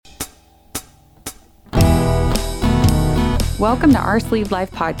Welcome to Our Sleeved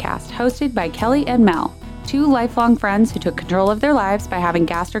Life podcast, hosted by Kellie and Mel, two lifelong friends who took control of their lives by having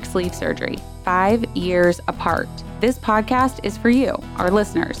gastric sleeve surgery, 5 years apart. This podcast is for you, our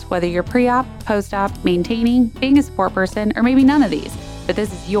listeners, whether you're pre-op, post-op, maintaining, being a support person, or maybe none of these. But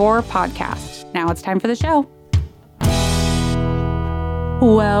this is your podcast. Now it's time for the show.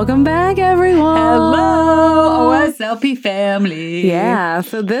 Welcome back, everyone. Hello, OSLP family. Yeah,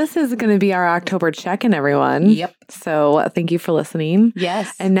 so this is going to be our October check-in, everyone. Yep. So thank you for listening.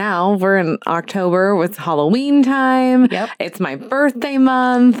 Yes. And now we're in October. It's Halloween time. Yep. It's my birthday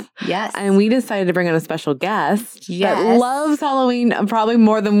month. Yes. And we decided to bring on a special guest that Yes. loves Halloween probably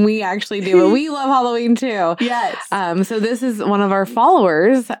more than we actually do, but we love Halloween too. Yes. So this is one of our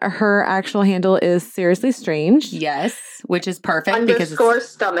followers. Her actual handle is Seriously Strange. Yes, which is perfect Underscore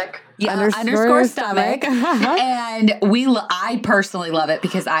stomach. Yeah, Underscore stomach. And I personally love it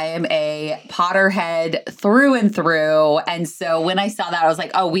because I am a Potterhead through and through. And so when I saw that, I was like,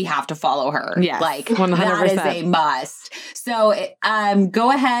 oh, we have to follow her. Yes, like 100%. That is a must. So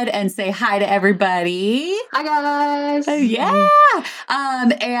go ahead and say hi to everybody. Hi, guys. Yeah.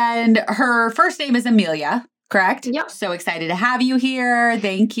 And her first name is Amelia, correct? Yep. So excited to have you here.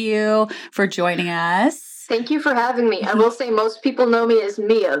 Thank you for joining us. Thank you for having me. I will say most people know me as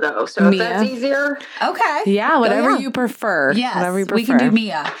Mia, though. So Mia. if that's easier. Okay. Yeah, whatever yeah. you prefer. Yes, whatever you prefer. we can do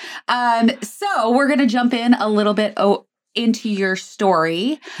Mia. So we're going to jump in a little bit into your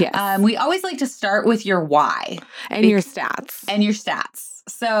story. Yes. We always like to start with your why. And your stats. And your stats.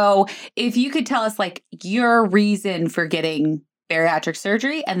 So if you could tell us like your reason for getting bariatric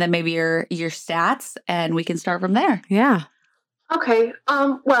surgery and then maybe your stats, and we can start from there. Yeah. Okay.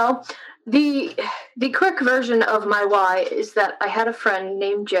 Well, the quick version of my why is that I had a friend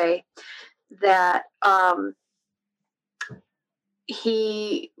named Jay that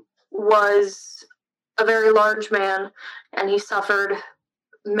he was a very large man and he suffered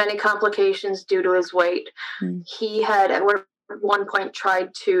many complications due to his weight. He had at one point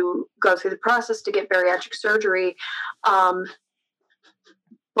tried to go through the process to get bariatric surgery,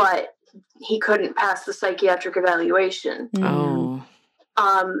 but he couldn't pass the psychiatric evaluation. Oh.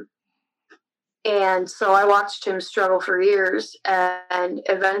 And so I watched him struggle for years, and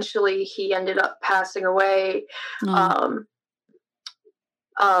eventually he ended up passing away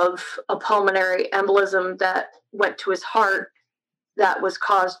of a pulmonary embolism that went to his heart that was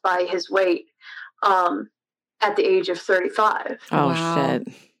caused by his weight at the age of 35. Oh, Wow. shit.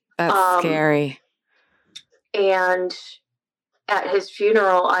 That's scary. And at his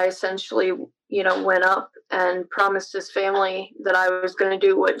funeral, I essentially, went up and promised his family that I was going to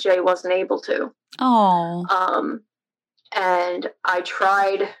do what Jay wasn't able to. Oh. And I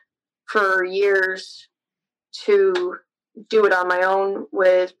tried for years to do it on my own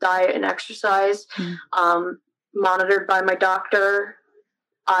with diet and exercise, monitored by my doctor.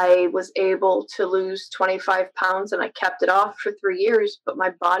 I was able to lose 25 pounds and I kept it off for 3 years, but my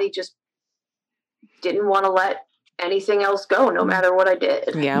body just didn't want to let anything else go, no matter what I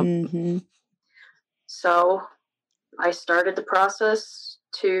did. Yeah. Mm-hmm. So I started the process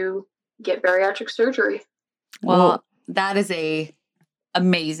to get bariatric surgery. Well, that is a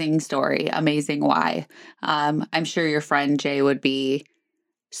amazing story. Amazing why. I'm sure your friend Jay would be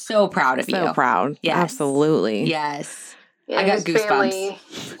so proud of you. So proud. Yes. Absolutely. Yes. Yeah, I got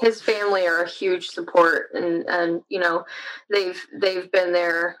goosebumps. His family are a huge support, and they've been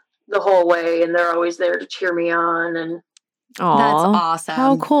there the whole way, and they're always there to cheer me on. And Aww. That's awesome.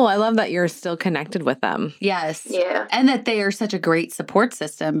 How cool. I love that you're still connected with them. Yes. yeah, And that they are such a great support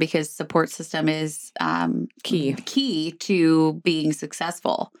system because support system is key to being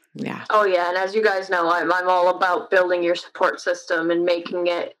successful. Yeah. oh yeah, and as you guys know, I'm all about building your support system and making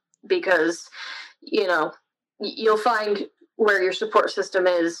it, because you'll find where your support system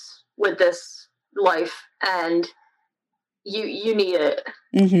is with this life, and you need it.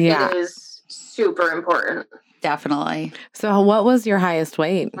 Mm-hmm. Yeah. It is super important. Definitely. So what was your highest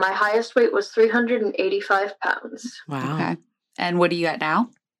weight? My highest weight was 385 pounds. Wow. Okay. And what are you at now?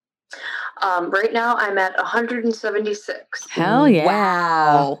 Right now I'm at 176. Hell yeah.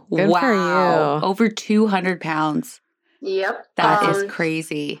 Wow. Good for you. Over 200 pounds. Yep. That is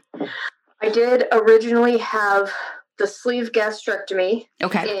crazy. I did originally have the sleeve gastrectomy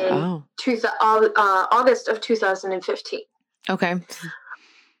Okay. in August of 2015. Okay.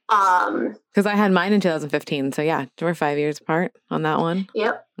 Because I had mine in 2015. So yeah, we're 5 years apart on that one.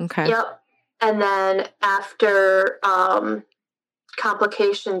 Yep. Okay. Yep. And then after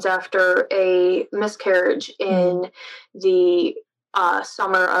complications after a miscarriage in the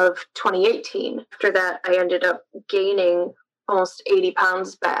summer of 2018, after that I ended up gaining almost 80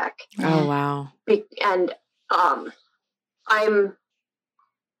 pounds back. Oh, wow. And I'm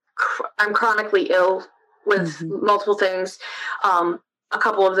chronically ill with multiple things. A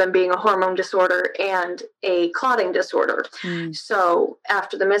couple of them being a hormone disorder and a clotting disorder. So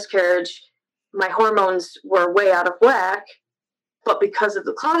after the miscarriage, my hormones were way out of whack, but because of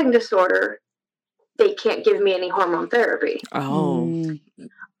the clotting disorder, they can't give me any hormone therapy. Oh.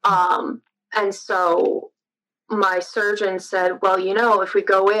 And so my surgeon said, well, if we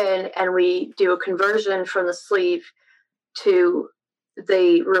go in and we do a conversion from the sleeve to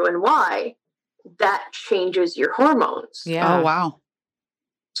the Roux-en-Y, that changes your hormones. Yeah. Oh, wow.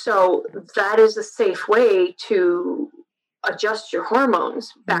 So that is a safe way to adjust your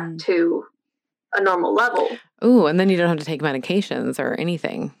hormones back to a normal level. Ooh, and then you don't have to take medications or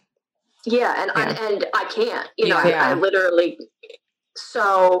anything. Yeah, and I can't. I literally.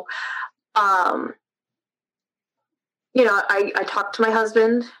 So, I talked to my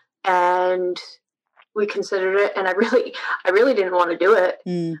husband, and we considered it, and I really didn't want to do it.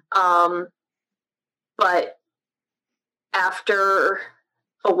 But after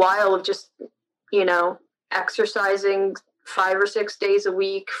a while of just, exercising 5 or 6 days a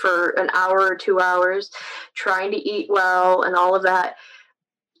week for an hour or 2 hours, trying to eat well and all of that,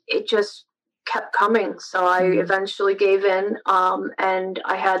 it just kept coming. So I eventually gave in, and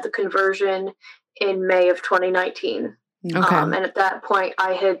I had the conversion in May of 2019. Okay. And at that point,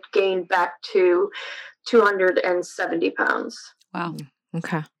 I had gained back to 270 pounds. Wow.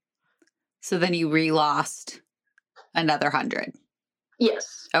 Okay. So then you re-lost another 100.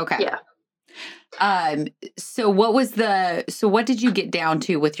 Yes. Okay. Yeah. So what did you get down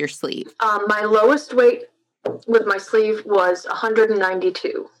to with your sleeve? My lowest weight with my sleeve was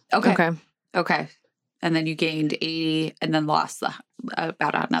 192. Okay. And then you gained 80 and then lost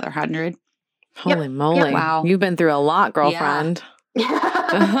about another 100. Holy moly. Yep. Wow. You've been through a lot, girlfriend.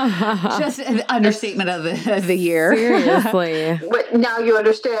 Yeah. Just an understatement of the year. Seriously. But now you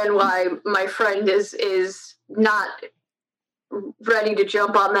understand why my friend is not ready to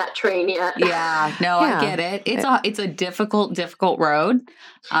jump on that train yet. Yeah, no, Yeah. I get it. It's a difficult road.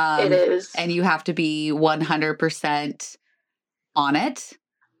 It is. And you have to be 100% on it.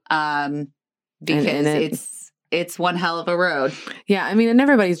 Because it's one hell of a road. Yeah, I mean, and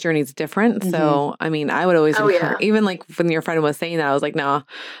everybody's journey is different. So, I mean, I would always encourage, even like when your friend was saying that, I was like, no,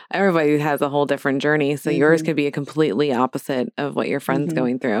 everybody has a whole different journey. So yours could be a completely opposite of what your friend's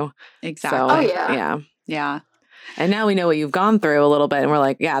going through. Exactly. So, Yeah. And now we know what you've gone through a little bit, and we're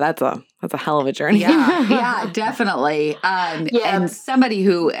like, yeah, that's a hell of a journey. Yeah, definitely. And somebody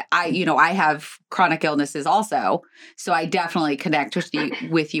who I have chronic illnesses also, so I definitely connect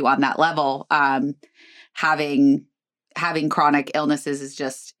with you on that level. Having chronic illnesses is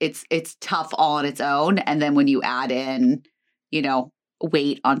just it's tough all on its own, and then when you add in,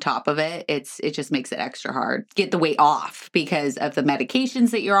 weight on top of it, it just makes it extra hard. Get the weight off because of the medications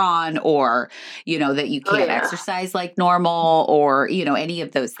that you're on, or that you can't exercise like normal, or any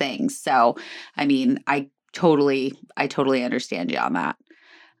of those things. So, I mean, I totally understand you on that.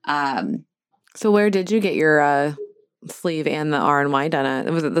 So where did you get your sleeve and the R&Y done at?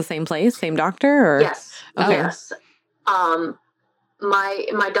 Was it the same place, same doctor? Or? Yes. Okay. Yes.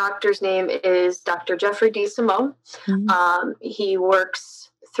 My doctor's name is Dr. Jeffrey D. Simone. He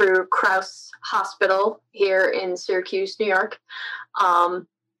works through Krause Hospital here in Syracuse, New York.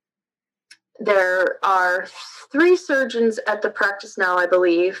 There are 3 surgeons at the practice now, I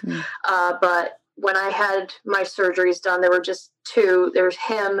believe. But when I had my surgeries done, there were just 2. There's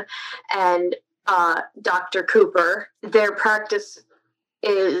him and Dr. Cooper. Their practice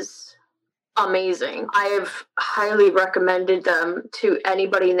is amazing. I have highly recommended them to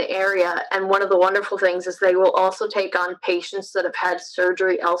anybody in the area. And one of the wonderful things is they will also take on patients that have had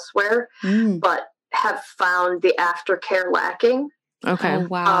surgery elsewhere, but have found the aftercare lacking. Okay. Oh,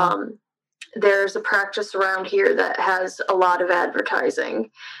 wow. There's a practice around here that has a lot of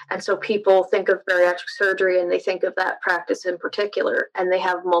advertising. And so people think of bariatric surgery and they think of that practice in particular, and they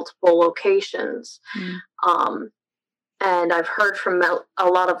have multiple locations. And I've heard from a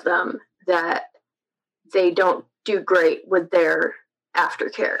lot of them that they don't do great with their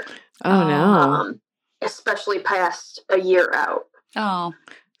aftercare. Oh, no. Especially past a year out. Oh.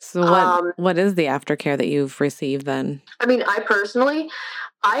 So what is the aftercare that you've received then? I mean,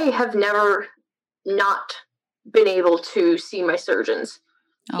 I have never not been able to see my surgeons.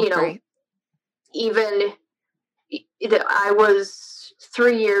 Oh, great. Even I was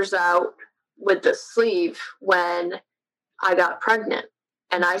 3 years out with the sleeve when I got pregnant.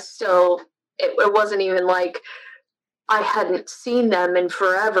 And I still, it wasn't even like I hadn't seen them in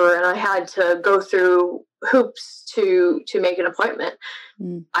forever and I had to go through hoops to make an appointment.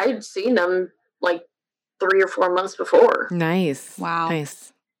 I'd seen them like 3 or 4 months before. Nice. Wow.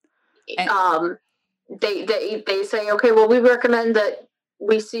 Nice. They say, okay, well, we recommend that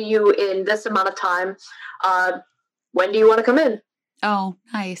we see you in this amount of time. When do you want to come in? Oh,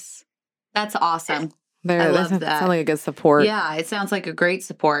 nice. That's awesome. I love that. Sounds like a good support. Yeah, it sounds like a great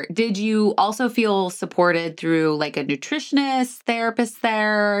support. Did you also feel supported through like a nutritionist, therapist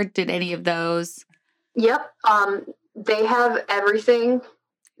there? Did any of those? Yep. They have everything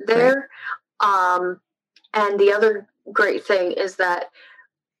there. Great. And the other great thing is that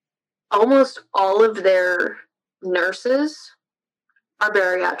almost all of their nurses are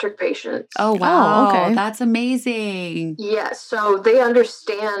bariatric patients. Oh, wow. Oh, okay. That's amazing. Yeah, so they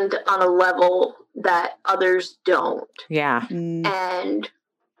understand on a level that others don't. Yeah. And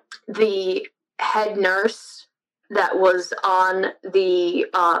the head nurse that was on the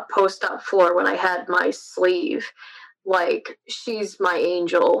post-op floor when I had my sleeve, like, she's my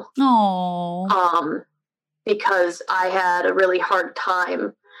angel. Oh. Because I had a really hard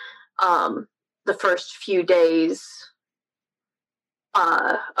time the first few days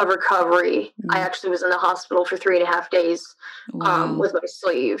of recovery. I actually was in the hospital for 3.5 days with my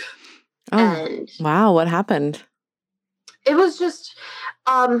sleeve. Oh, and wow, what happened? It was just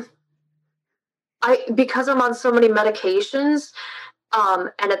because I'm on so many medications,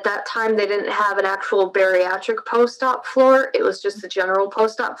 and at that time they didn't have an actual bariatric post-op floor. It was just the general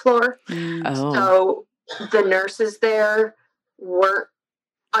post-op floor. Oh. So the nurses there weren't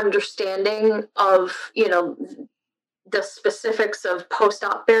understanding of, the specifics of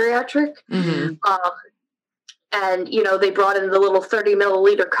post-op bariatric. Mm-hmm. And, they brought in the little 30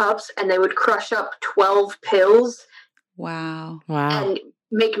 milliliter cups and they would crush up 12 pills. Wow. And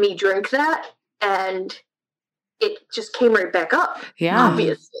make me drink that. And it just came right back up. Yeah.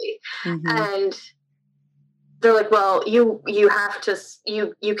 Obviously. Mm-hmm. And they're like, well, you have to,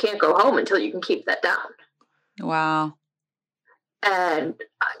 you can't go home until you can keep that down. Wow. And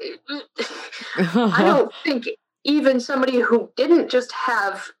I don't think even somebody who didn't just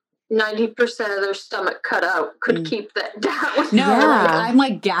have 90% of their stomach cut out could keep that down. No, I'm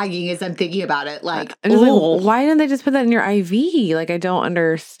like gagging as I'm thinking about it. Like, why didn't they just put that in your IV? Like, I don't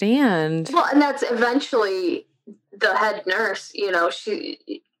understand. Well, and that's eventually the head nurse, she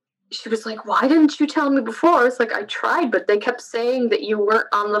was like, why didn't you tell me before? It's like, I tried, but they kept saying that you weren't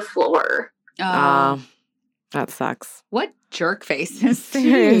on the floor. That sucks. What jerk faces.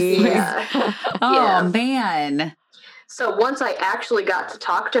 Seriously. Yeah. Oh, man. So once I actually got to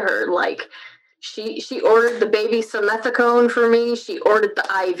talk to her, like, she ordered the baby simethicone for me. She ordered the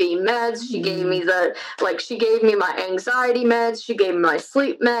IV meds. She gave me she gave me my anxiety meds. She gave me my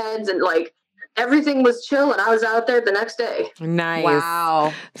sleep meds, and like everything was chill. And I was out there the next day. Nice.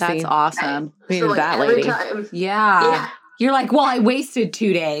 Wow. That's awesome. So like that lady. Time, yeah. You're like, well, I wasted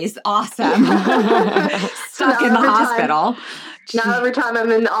 2 days. Awesome. Stuck in the hospital. Now every time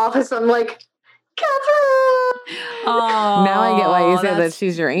I'm in the office, I'm like, Catherine. Oh, now I get why you said that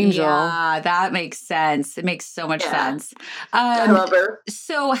she's your angel. Yeah, that makes sense. It makes so much sense. I love her.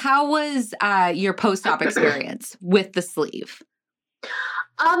 So how was your post-op experience with the sleeve?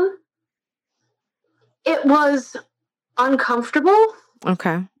 It was uncomfortable.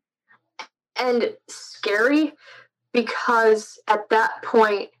 Okay. And scary. Because at that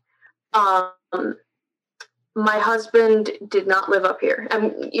point, my husband did not live up here,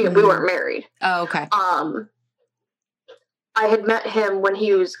 and we weren't married. Oh, okay. I had met him when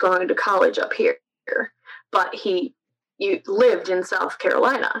he was going to college up here, but he lived in South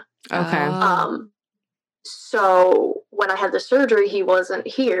Carolina. Okay. So when I had the surgery, he wasn't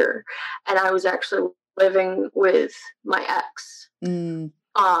here, and I was actually living with my ex.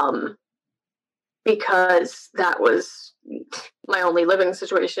 Because that was my only living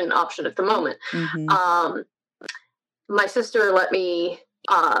situation option at the moment. My sister let me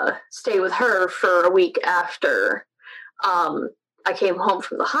stay with her for a week after I came home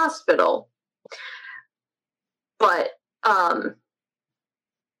from the hospital. But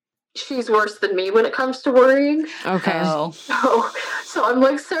she's worse than me when it comes to worrying. Okay. So I'm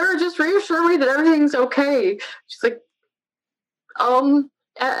like, Sarah, just reassure me that everything's okay. She's like,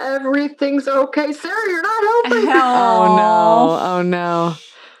 everything's okay. Sarah, you're not helping. Oh no.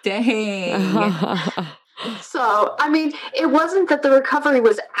 Dang. So, I mean, it wasn't that the recovery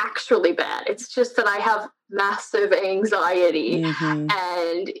was actually bad. It's just that I have massive anxiety.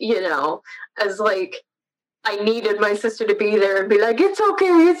 And, as like, I needed my sister to be there and be like, it's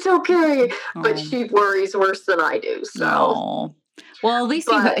okay. But she worries worse than I do. So. Well, at least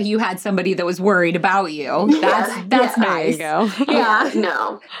you had somebody that was worried about you. That's nice. There you go. Yeah.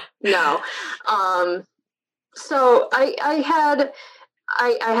 No. So I had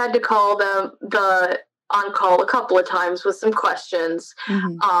to call the on call a couple of times with some questions.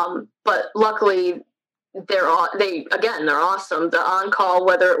 But luckily they're awesome. The on call,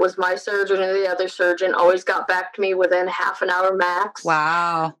 whether it was my surgeon or the other surgeon, always got back to me within half an hour max.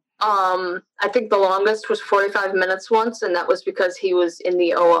 Wow. I think the longest was 45 minutes once, and that was because he was in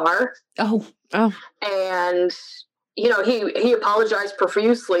the OR. Oh. And, you know, he apologized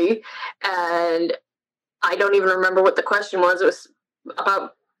profusely, and I don't even remember what the question was. It was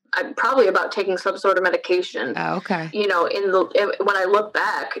probably about taking some sort of medication. Oh, okay. You know, when I look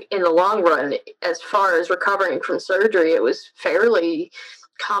back in the long run, as far as recovering from surgery, it was fairly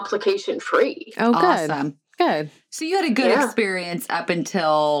complication free. Oh, good. Awesome. Good. So you had a good experience up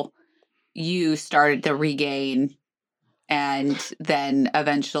until you started to regain and then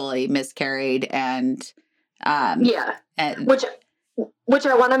eventually miscarried and which I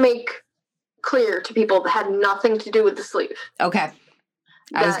want to make clear to people that had nothing to do with the sleeve. Okay.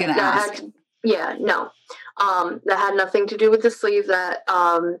 I was going to ask. That had nothing to do with the sleeve. That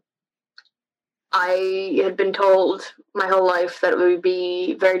I had been told my whole life that it would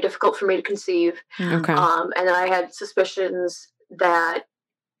be very difficult for me to conceive. Okay. And I had suspicions that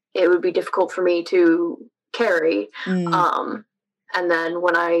it would be difficult for me to carry. And then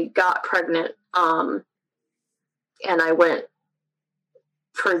when I got pregnant, and I went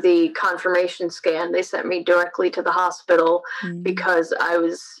for the confirmation scan, they sent me directly to the hospital because I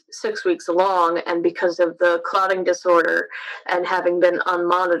was 6 weeks along, and because of the clotting disorder and having been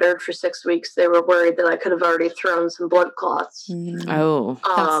unmonitored for 6 weeks, they were worried that I could have already thrown some blood clots. Oh,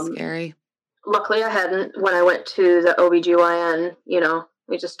 that's scary. Luckily I hadn't. When I went to the OBGYN, you know,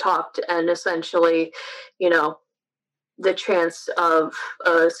 we just talked, and essentially, you know, the chance of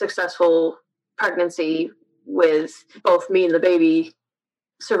a successful pregnancy with both me and the baby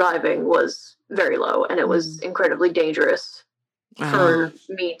surviving was very low, and it was incredibly dangerous for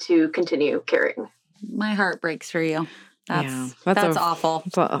me to continue carrying. My heart breaks for you. That's awful.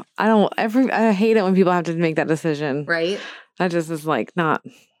 I hate it when people have to make that decision. Right? That just is like not,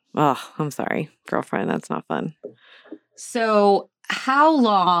 I'm sorry, girlfriend. That's not fun. So how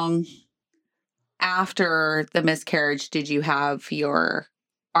long after the miscarriage did you have your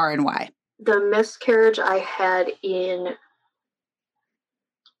RNY? The miscarriage I had in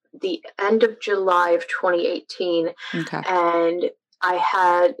the end of July of 2018. Okay. And I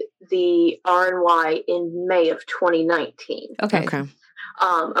had the RNY in May of 2019. Okay.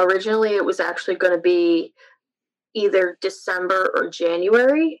 Originally, it was actually going to be either December or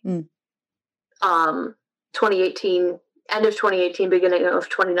January. 2018, end of 2018, beginning of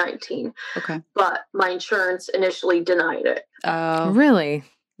 2019. Okay. But my insurance initially denied it. Oh, really?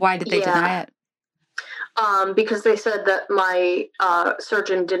 Why did they deny it? Because they said that my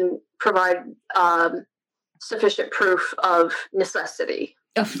surgeon didn't provide sufficient proof of necessity.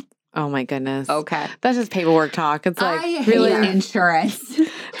 Oh my goodness. Okay. That's just paperwork talk. It's like, I really? hate insurance.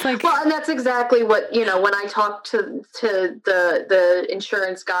 It's like, well, and that's exactly what, you know, when I talked to the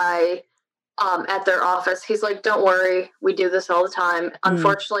insurance guy at their office, he's like, don't worry, we do this all the time.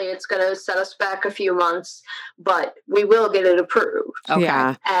 Unfortunately, it's going to set us back a few months, but we will get it approved. Okay.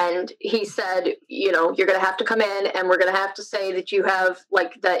 Yeah. And he said, you know, you're going to have to come in, and we're going to have to say that you have,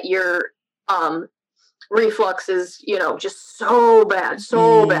 like, that your reflux is, you know, just so bad,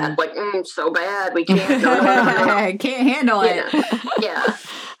 like, so bad, we can't. No. Can't handle it. Yeah.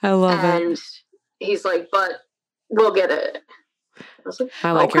 I love it. And he's like, but we'll get it.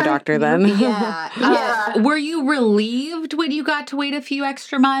 I like your doctor then. Yeah. Were you relieved when you got to wait a few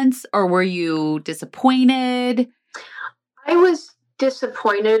extra months, or were you disappointed? I was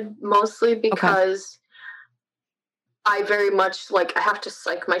disappointed mostly because I very much I have to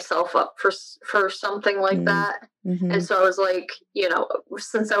psych myself up for something like that. And so I was like, you know,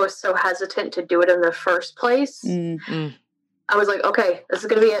 since I was so hesitant to do it in the first place, I was like, okay, this is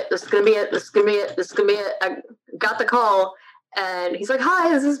going to be it. This is going to be it. This is going to be it. This is going to be it. I got the call. And he's like, hi,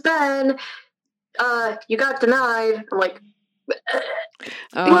 this is Ben. You got denied. I'm like,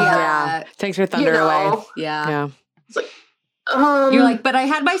 yeah. Takes your thunder away. Yeah. It's like, you're like, but I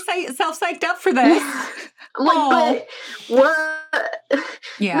had myself psyched up for this. I'm like, but what?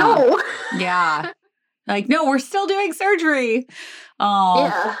 Yeah. No. Yeah. Like, no, we're still doing surgery. Oh.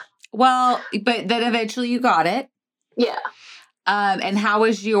 Yeah. Well, but then eventually you got it. Yeah. And how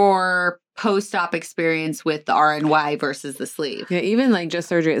was your post-op experience with the RNY versus the sleeve? Yeah, even like just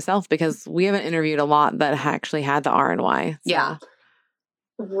surgery itself, because we haven't interviewed a lot that actually had the RNY. So. Yeah.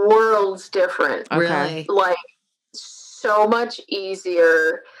 Worlds different. Okay. Really? Like, so much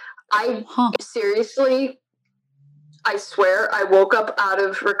easier. Seriously, I swear, I woke up out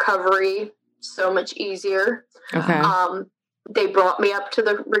of recovery so much easier. Okay. They brought me up to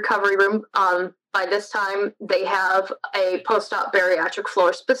the recovery room. by this time, they have a post-op bariatric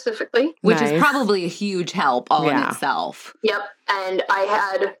floor specifically. Which is probably a huge help all in itself. Yep. And I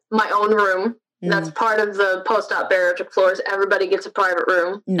had my own room. That's part of the post-op bariatric floors. Everybody gets a private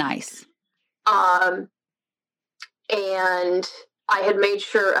room. Nice. And I had made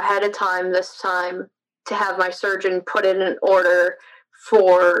sure ahead of time this time to have my surgeon put in an order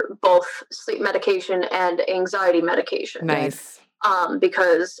for both sleep medication and anxiety medication. Nice.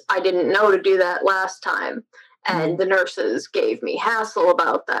 Because I didn't know to do that last time. And the nurses gave me hassle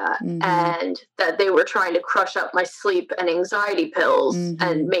about that. And that they were trying to crush up my sleep and anxiety pills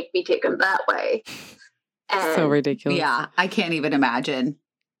and make me take them that way. And so ridiculous. Yeah, I can't even imagine.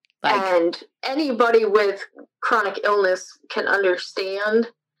 And anybody with chronic illness can understand.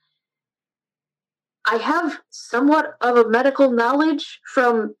 I have somewhat of a medical knowledge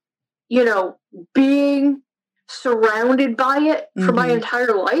from, being surrounded by it for my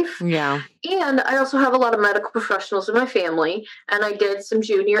entire life. Yeah. And I also have a lot of medical professionals in my family. And I did some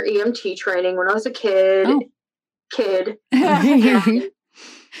junior EMT training when I was a kid. And,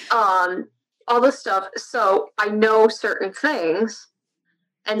 all this stuff. So I know certain things.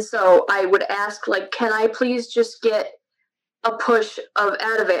 And so I would ask, can I please just get a push of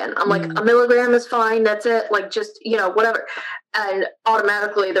Ativan? I'm like, a milligram is fine. That's it. Just, whatever. And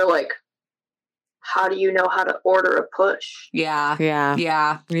automatically they're like, how do you know how to order a push?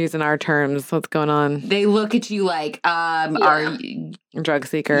 Yeah. Using our terms. What's going on? They look at you like, are you drug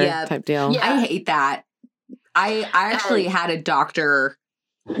seeker type deal? Yeah. I hate that. I actually had a doctor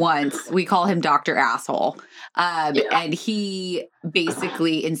once. We call him Dr. Asshole. And he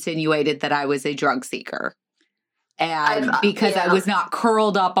basically insinuated that I was a drug seeker. And because I was not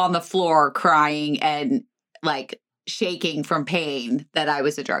curled up on the floor crying and shaking from pain, that I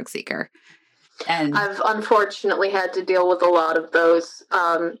was a drug seeker. And I've unfortunately had to deal with a lot of those.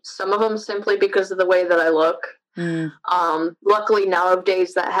 Some of them simply because of the way that I look. Luckily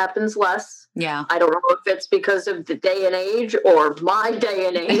nowadays that happens less. Yeah. I don't know if it's because of the day and age or my day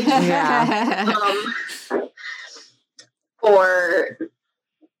and age. Or,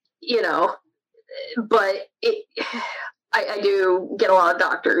 but I do get a lot of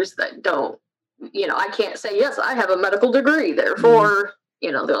doctors that don't, I can't say, yes, I have a medical degree, therefore,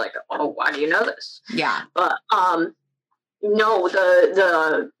 they're like, oh, why do you know this? Yeah. But, no,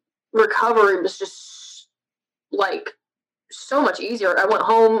 the recovery was just so much easier. I went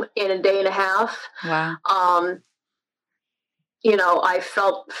home in a day and a half. Wow. I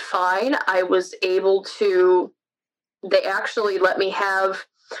felt fine. I was able to, they actually let me have,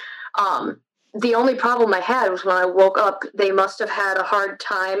 the only problem I had was when I woke up, they must have had a hard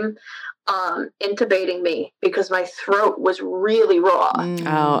time intubating me because my throat was really raw.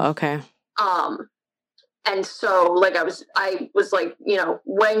 Oh, okay. And so I was like,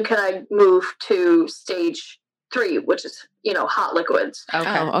 when can I move to stage 3, which is, hot liquids.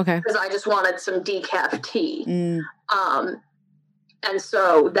 Okay. Oh, okay. Because I just wanted some decaf tea. And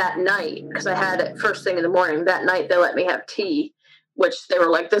so that night, because I had it first thing in the morning, that night they let me have tea, which they were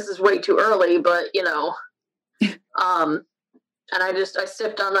like, this is way too early, but and I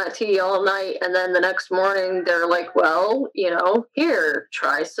sipped on that tea all night. And then the next morning they're like, well, here,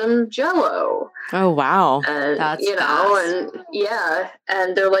 try some Jell-O. Oh, wow. And, That's and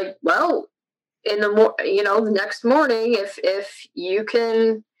and they're like, well, in the the next morning, if you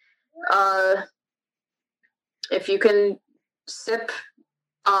can sip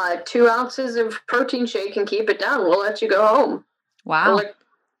 2 ounces of protein shake and keep it down, we'll let you go home. Wow. Like,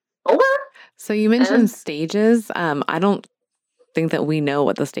 okay. So you mentioned stages. I don't think that we know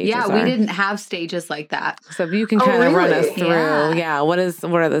what the stages are. Yeah, we didn't have stages like that. So if you can kind of run us through,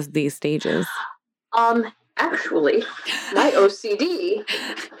 what are these stages? Actually, my OCD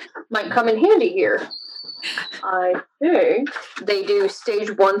might come in handy here. I think they do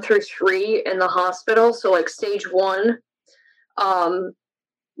stage 1 through 3 in the hospital. So stage 1,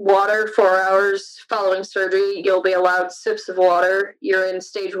 water 4 hours following surgery. You'll be allowed sips of water. You're in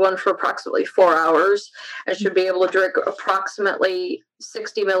stage 1 for approximately 4 hours and should be able to drink approximately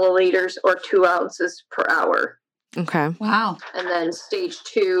 60 milliliters or 2 ounces per hour. Okay. Wow. And then stage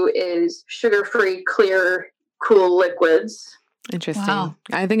 2 is sugar-free, clear, cool liquids. Interesting. Wow.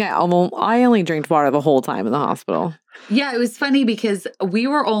 I think I only drank water the whole time in the hospital. Yeah, it was funny because we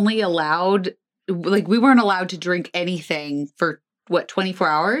were only allowed, we weren't allowed to drink anything for 24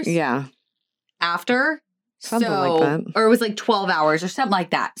 hours? Yeah. After? Something like that. Or it was 12 hours or something like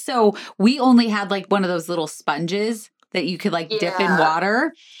that. So we only had one of those little sponges that you could dip in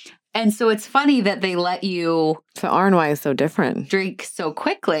water. And so it's funny that they let you. So RNY is so different. Drink so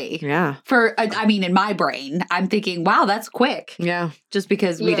quickly. Yeah. In my brain, I'm thinking, wow, that's quick. Yeah. Just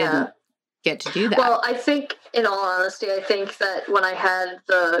because we didn't get to do that. Well, I think, in all honesty, I think that when I had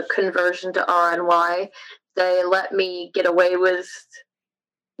the conversion to RNY, they let me get away with,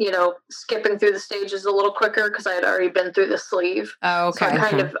 skipping through the stages a little quicker because I had already been through the sleeve. Oh, okay.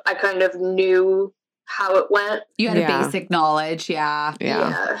 So I kind of knew how it went. You had a basic knowledge, yeah.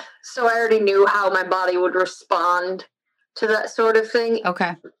 So I already knew how my body would respond to that sort of thing.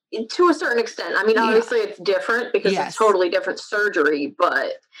 Okay. To a certain extent. I mean, obviously it's different because it's totally different surgery,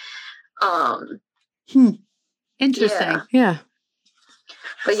 but interesting. Yeah.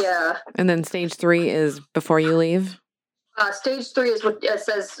 But yeah. And then stage 3 is before you leave? Stage 3 is what it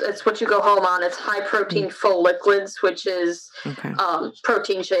says. It's what you go home on. It's high protein full liquids, which is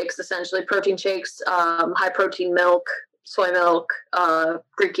protein shakes, essentially. Protein shakes, high protein milk, soy milk,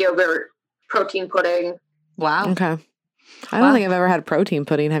 Greek yogurt, protein pudding. Wow. Okay. I don't think I've ever had protein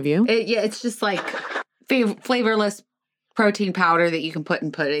pudding. Have you? It's just like flavorless protein powder that you can put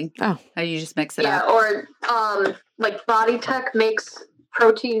in pudding. Oh. And you just mix it up. Yeah, or like Body Tech makes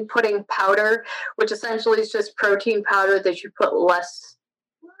protein pudding powder, which essentially is just protein powder that you put less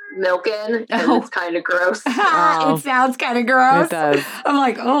milk in, and it's kind of gross. It sounds kind of gross. It does. I'm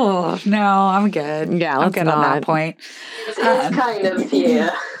like, oh, no, I'm good. Yeah, I'm good on that point. It's kind of,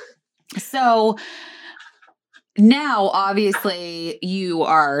 yeah. So now, obviously, you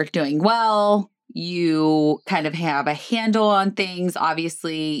are doing well. You kind of have a handle on things.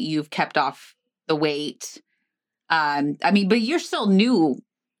 Obviously, you've kept off the weight. But you're still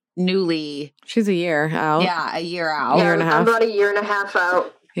newly. She's a year out. Yeah, a year out. Yeah, year and a half. I'm about a year and a half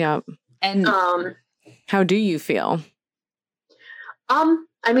out. Yeah. And how do you feel? I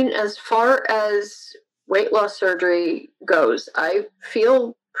mean, as far as weight loss surgery goes, I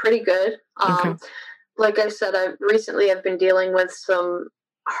feel pretty good. Like I said, I've been dealing with some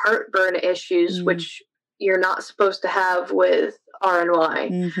heartburn issues, which you're not supposed to have with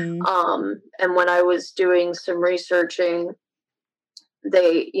RNY. And when I was doing some researching,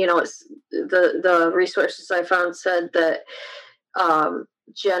 they, it's the resources I found said that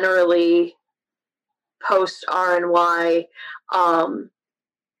generally post RNY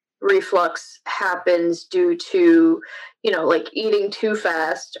reflux happens due to, like eating too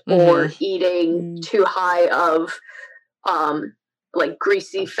fast or eating too high of like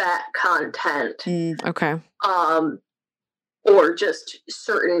greasy fat content. Okay. Or just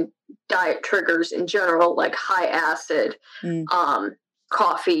certain diet triggers in general, like high acid,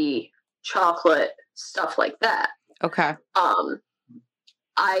 coffee, chocolate, stuff like that. Okay.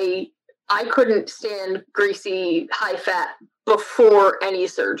 I couldn't stand greasy, high fat before any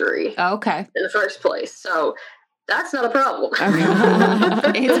surgery. Okay. In the first place. So that's not a problem.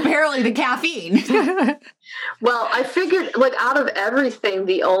 It's apparently the caffeine. Well, I figured, like, out of everything,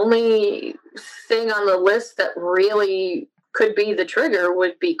 the only thing on the list that really could be the trigger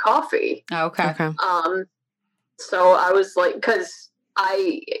would be coffee. Okay. So I was like, because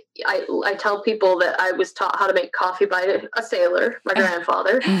I tell people that I was taught how to make coffee by a sailor, my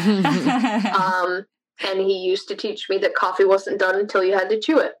grandfather. And he used to teach me that coffee wasn't done until you had to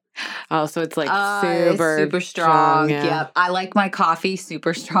chew it. Oh, so it's like super strong. Yep. I like my coffee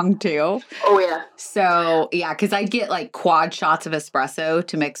super strong too. Oh, yeah. So, yeah, because I get like quad shots of espresso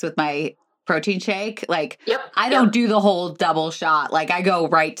to mix with my protein shake. Like, I don't do the whole double shot. Like, I go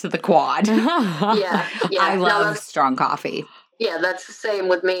right to the quad. Yeah. I love strong coffee. Yeah, that's the same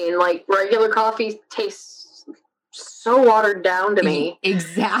with me. And like regular coffee tastes so watered down to me.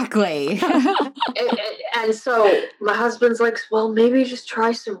 Exactly. And so my husband's like, well, maybe just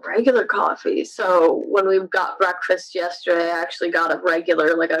try some regular coffee. So when we got breakfast yesterday, I actually got a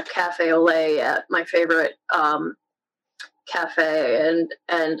regular, like a cafe au lait at my favorite cafe. And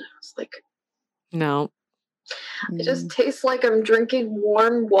I was like, no. It just tastes like I'm drinking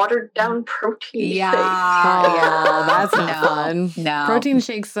warm, watered down protein shakes. Oh, that's not fun. No. Protein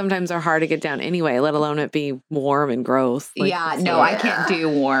shakes sometimes are hard to get down anyway, let alone it be warm and gross. Like, I can't do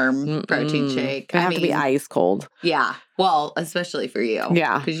warm protein shake. They have to be ice cold. Yeah. Well, especially for you.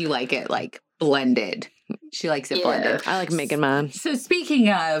 Yeah. Because you like it like blended. She likes it blended. I like making mine. So speaking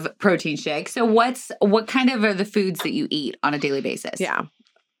of protein shake, so what kind of are the foods that you eat on a daily basis? Yeah.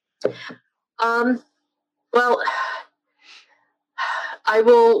 Well, I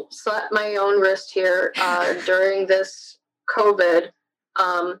will slap my own wrist here. During this COVID,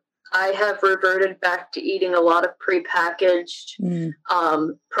 I have reverted back to eating a lot of prepackaged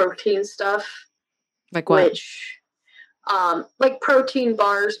protein stuff. Like what? Which, like protein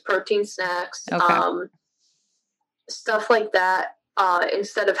bars, protein snacks, stuff like that.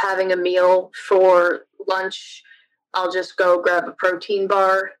 Instead of having a meal for lunch, I'll just go grab a protein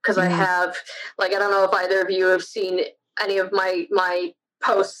bar because I have, like, I don't know if either of you have seen any of my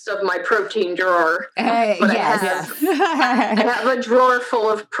posts of my protein drawer. But yes. I have a drawer full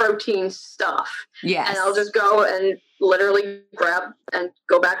of protein stuff. Yes. And I'll just go and literally grab and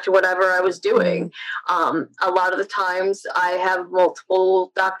go back to whatever I was doing. A lot of the times I have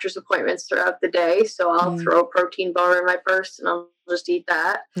multiple doctor's appointments throughout the day, so I'll throw a protein bar in my purse and I'll just eat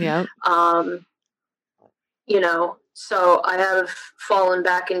that. Yeah. You know, so I have fallen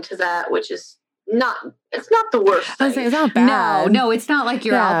back into that, which is it's not the worst thing. I was saying, it's not bad. No, it's not like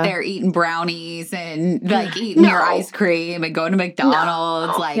you're out there eating brownies and like eating your ice cream and going to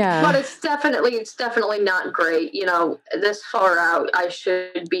McDonald's. But it's definitely not great. You know, this far out, I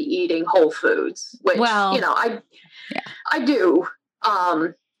should be eating whole foods, which, you know, I do.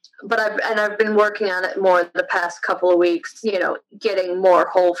 But I've been working on it more the past couple of weeks, you know, getting more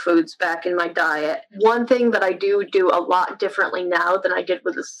whole foods back in my diet. One thing that I do a lot differently now than I did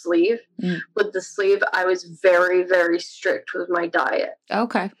with the sleeve. With the sleeve, I was very, very strict with my diet.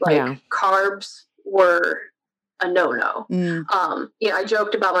 Okay. Carbs were a no-no. You know, I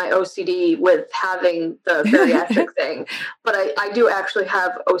joked about my OCD with having the bariatric thing, but I do actually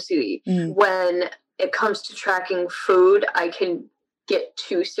have OCD. When it comes to tracking food, I can get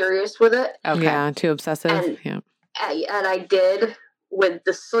too serious with it. Okay. Yeah, too obsessive. And I did with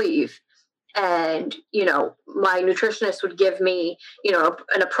the sleeve. And, you know, my nutritionist would give me, you know,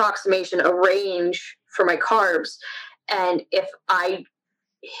 an approximation, a range for my carbs. And if I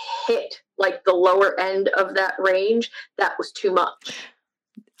hit like the lower end of that range, that was too much.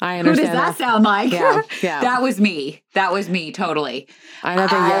 I understand. Who does that sound like? Yeah. That was me. totally. I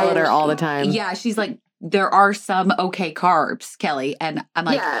have to yell at her all the time. Yeah, she's like, there are some okay carbs, Kelly. And I'm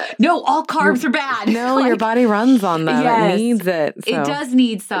like, no, all carbs are bad. No, your body runs on them. Yes, it needs it. So. It does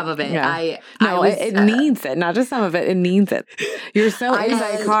need some of it. Yeah. It needs it. Not just some of it. It needs it. You're so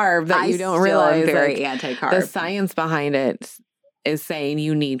anti-carb that you don't realize very anti-carb. The science behind it is saying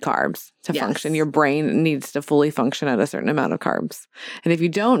you need carbs to function. Your brain needs to fully function at a certain amount of carbs. And if you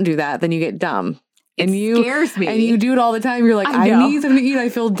don't do that, then you get dumb. It scares me. And you do it all the time. You're like, I need something to eat. I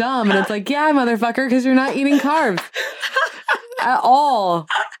feel dumb. And it's like, yeah, motherfucker, because you're not eating carbs at all.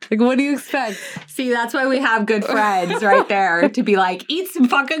 Like, what do you expect? See, that's why we have good friends right there to be like, eat some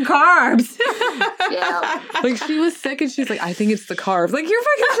fucking carbs. Yeah. Like, she was sick and she's like, I think it's the carbs. Like, you're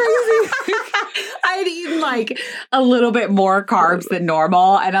fucking crazy. I had eaten like a little bit more carbs than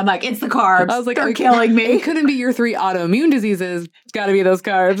normal. And I'm like, it's the carbs. I was like, they're killing me. It couldn't be your 3 autoimmune diseases. It's got to be those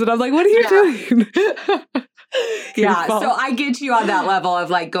carbs. And I'm like, what are you doing? Yeah, so I get you on that level of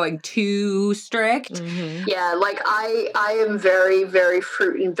like going too strict. Mm-hmm. Yeah, like I am very, very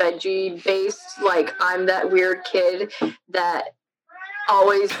fruit and veggie based. Like I'm that weird kid that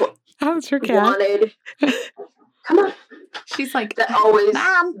always wanted. Come on, she's like that always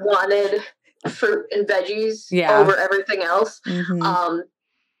wanted fruit and veggies over everything else. Mm-hmm.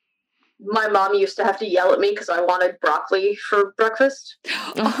 My mom used to have to yell at me because I wanted broccoli for breakfast.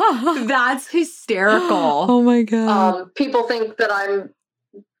 That's hysterical. Oh my God. People think that I'm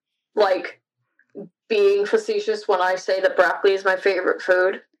like being facetious when I say that broccoli is my favorite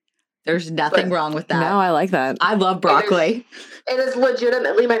food. There's nothing wrong with that. No, I like that. I love broccoli. It is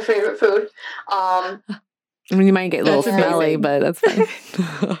legitimately my favorite food. I mean, you might get a little smelly, but that's fine.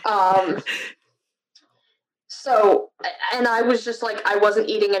 So, and I was just like, I wasn't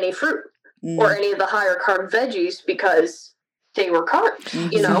eating any fruit or any of the higher carb veggies because they were carbs,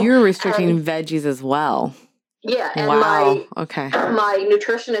 you know. So you're restricting veggies as well. Yeah. And my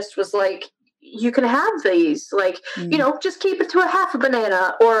nutritionist was like, you can have these, like, you know, just keep it to a half a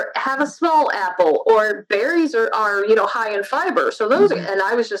banana or have a small apple or berries are you know, high in fiber. So those, and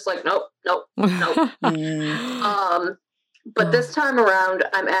I was just like, nope. But this time around,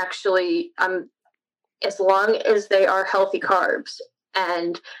 I'm as long as they are healthy carbs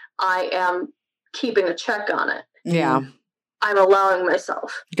and I am keeping a check on it. Yeah. I'm allowing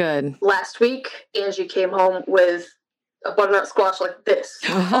myself. Good. Last week, Angie came home with a butternut squash like this.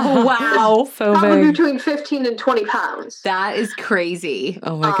 Oh, wow. So probably big. Between 15 and 20 pounds. That is crazy.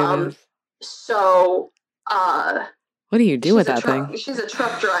 Oh my goodness. So, what do you do with that thing? She's a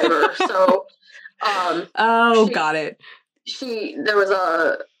truck driver. So, got it. There was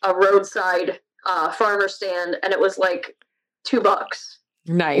a roadside farmer stand and it was like $2.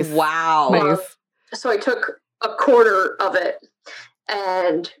 Nice. Wow. Nice. So I took a quarter of it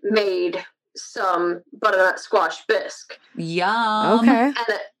and made some butternut squash bisque. Yum. Okay. And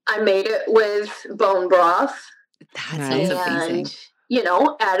I made it with bone broth. That sounds amazing. You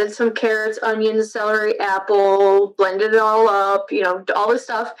know, added some carrots, onions, celery, apple, blended it all up, you know, all this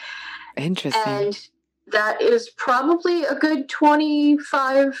stuff. Interesting. And that is probably a good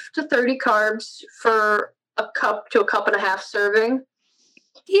 25 to 30 carbs for a cup to a cup and a half serving.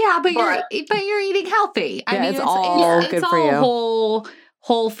 Yeah, but you're eating healthy. I mean, it's all good for you.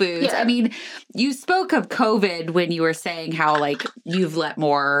 Whole foods. Yeah. I mean, you spoke of COVID when you were saying how like you've let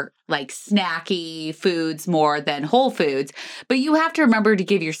more like snacky foods more than whole foods, but you have to remember to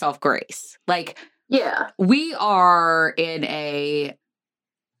give yourself grace. Like, we are in a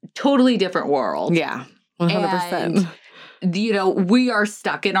totally different world. Yeah, 100%. And, you know, we are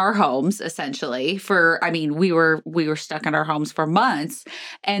stuck in our homes essentially we were stuck in our homes for months.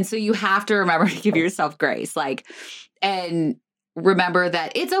 And so you have to remember to give yourself grace. Like, and remember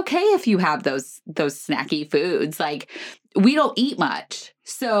that it's okay if you have those snacky foods. Like, we don't eat much.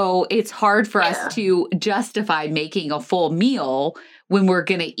 So it's hard for us to justify making a full meal when we're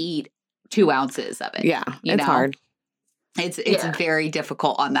going to eat 2 ounces of it. Yeah, it's hard. It's very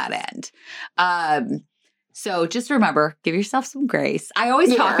difficult on that end. So just remember, give yourself some grace. I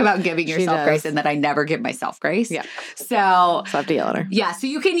always talk about giving yourself grace and that I never give myself grace. Yeah. So I have to yell at her. Yeah. So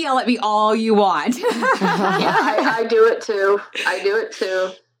you can yell at me all you want. I do it too.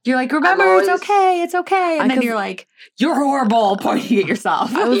 You're like, remember, it's okay. It's okay. And then you're like, you're horrible, pointing at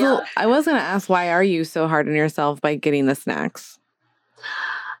yourself. I was going to ask, why are you so hard on yourself by getting the snacks?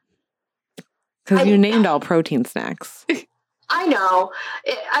 Because you named all protein snacks. I know.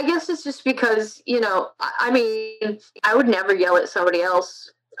 I guess it's just because, you know, I mean, I would never yell at somebody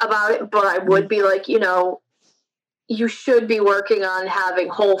else about it, but I would be like, you know, you should be working on having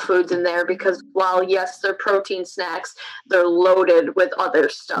whole foods in there because while, yes, they're protein snacks, they're loaded with other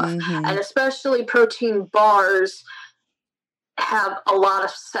stuff. Mm-hmm. And especially protein bars have a lot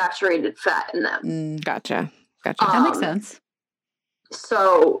of saturated fat in them. Gotcha. That makes sense.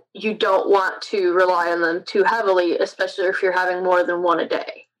 So you don't want to rely on them too heavily, especially if you're having more than one a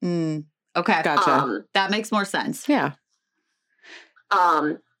day. Okay. Gotcha. That makes more sense. Yeah.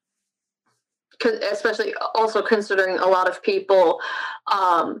 Especially also considering a lot of people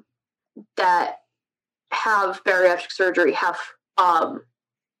that have bariatric surgery have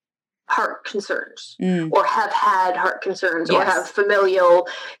heart concerns or have had heart concerns or have familial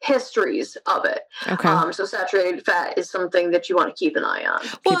histories of it. Okay. So saturated fat is something that you want to keep an eye on.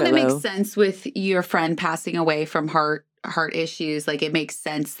 Well, and it makes sense with your friend passing away from heart issues. Like, it makes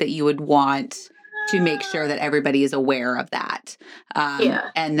sense that you would want to make sure that everybody is aware of that.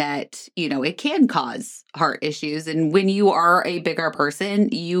 And that, you know, it can cause heart issues. And when you are a bigger person,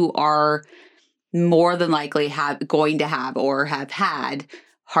 you are more than likely going to have or have had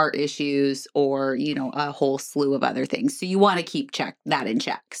heart issues or, you know, a whole slew of other things. So you want to keep that in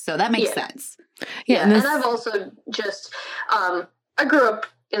check. So that makes sense. Yeah. And I've also just, I grew up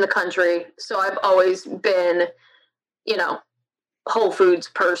in the country, so I've always been, you know, whole foods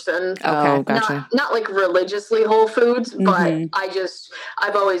person. Okay. Oh, gotcha. Not like religiously whole foods, but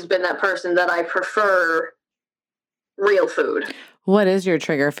I've always been that person that I prefer real food. What is your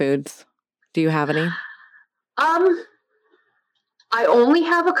trigger foods? Do you have any? I only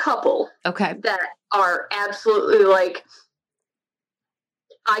have a couple. Okay. That are absolutely like,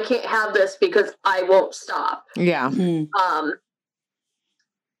 I can't have this because I won't stop. Yeah.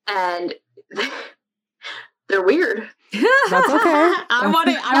 And they're weird. That's okay. I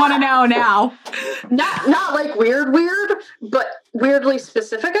want to know now. Not like weird, but weirdly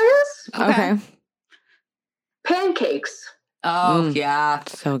specific, I guess. Okay. Pancakes. Oh, yeah.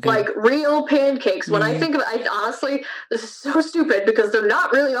 So good. Like real pancakes. When I think of it, honestly, this is so stupid because they're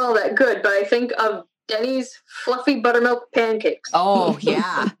not really all that good, but I think of Denny's fluffy buttermilk pancakes. Oh,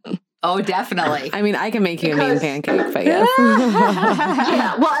 yeah. Oh, definitely. I mean, I can make you a mean pancake, but yes.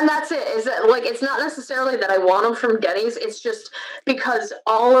 Yeah, well, and that's it. Is that like, it's not necessarily that I want them from Denny's. It's just because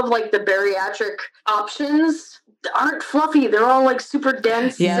all of like the bariatric options aren't fluffy. They're all like super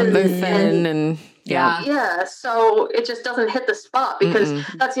dense. Yeah, they're thin and yeah. So it just doesn't hit the spot because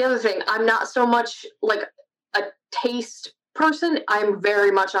that's the other thing. I'm not so much like a taste person. I'm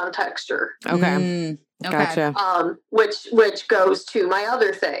very much on texture. Okay. Gotcha. Which goes to my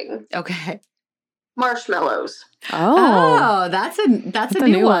other thing. Okay. Marshmallows. Oh, that's a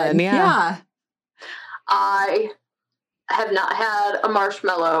new one. Yeah. I have not had a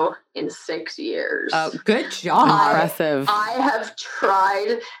marshmallow in 6 years. Oh, good job. Impressive. I have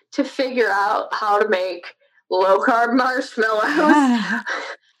tried to figure out how to make low-carb marshmallows.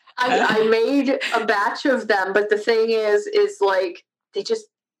 I made a batch of them, but the thing is like, they just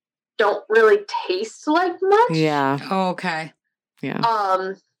don't really taste like much. Yeah. Oh, okay.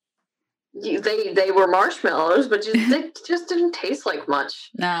 Yeah. They were marshmallows, but they just didn't taste like much.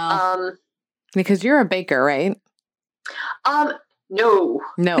 No. Because you're a baker, right? No.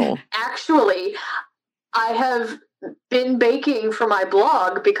 Actually, I have been baking for my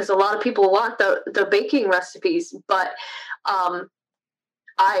blog because a lot of people want the baking recipes, but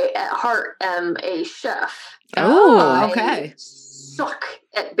I at heart am a chef. Oh, okay. Suck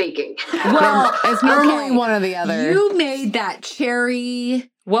at baking. Well, it's normally one or the other. You made that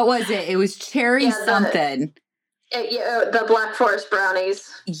cherry. What was it? It was cherry something. The Black Forest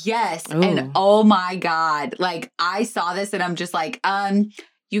brownies. Yes. Ooh. And oh my God. Like I saw this and I'm just like,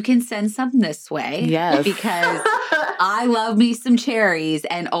 you can send some this way. Yes. Because I love me some cherries.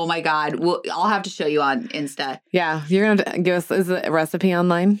 And oh my God, I'll have to show you on Insta. Yeah. You're going to give us a recipe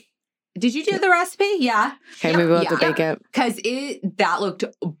online? Did you do the recipe? Yeah. Okay, maybe we'll have to bake it. Because that looked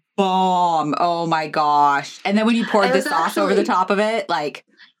bomb. Oh my gosh. And then when you poured the sauce over the top of it, like.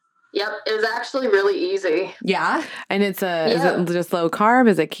 Yep, it was actually really easy. Yeah. And is it just low carb?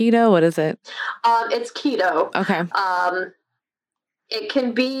 Is it keto? What is it? It's keto. Okay. It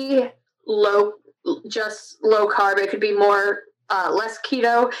can be low carb. It could be more less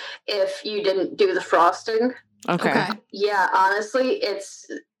keto if you didn't do the frosting. Okay. Yeah, honestly, it's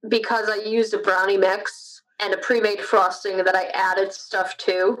because I used a brownie mix and a pre-made frosting that I added stuff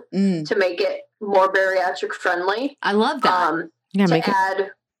to make it more bariatric friendly. I love that.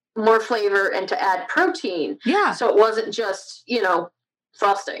 Add more flavor and to add protein. Yeah. So it wasn't just,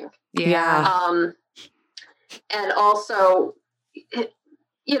 frosting. Yeah. And also,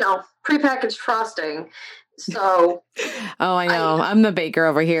 prepackaged frosting. So. Oh, I know. I'm the baker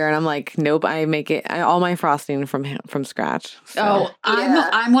over here and I'm like, nope, I make all my frosting from scratch. So.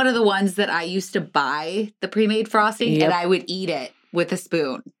 I'm one of the ones that I used to buy the pre-made frosting and I would eat it with a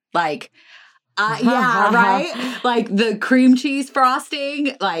spoon. Like, right? Like the cream cheese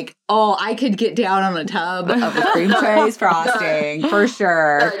frosting, like, I could get down on a tub of the cream cheese frosting for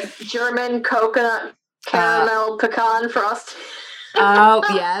sure. The German coconut caramel pecan frosting. Oh,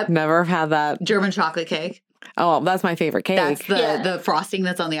 yeah. Never had that. German chocolate cake. Oh, that's my favorite cake. That's the frosting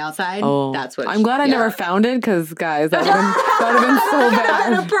that's on the outside. Oh, that's what. I'm glad I never found it because, guys, that would have been so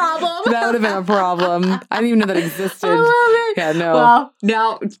bad. A problem. That would have been a problem. I didn't even know that existed. I love it. Yeah, no. Well,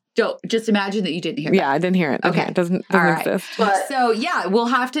 no, don't just imagine that you didn't hear. Yeah, I didn't hear it. Okay, it doesn't exist. But, so we'll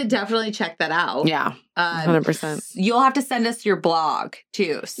have to definitely check that out. Yeah, 100%. You'll have to send us your blog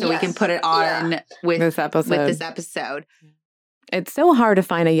too, so we can put it on with this episode. It's so hard to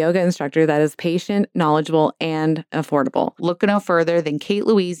find a yoga instructor that is patient, knowledgeable, and affordable. Look no further than Kate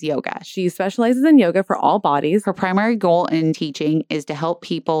Louise Yoga. She specializes in yoga for all bodies. Her primary goal in teaching is to help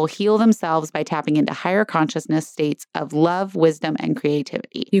people heal themselves by tapping into higher consciousness states of love, wisdom, and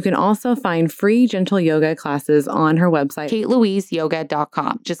creativity. You can also find free gentle yoga classes on her website,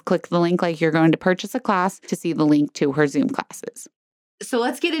 KateLouiseYoga.com. Just click the link like you're going to purchase a class to see the link to her Zoom classes. So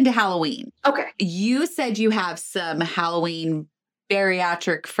let's get into Halloween. Okay. You said you have some Halloween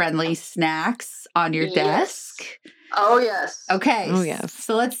bariatric friendly snacks on your desk. Oh, yes. Okay. Oh, yes.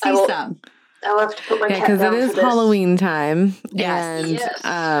 So let's see some. I'll have to put my cat down because it is Halloween time. Yes.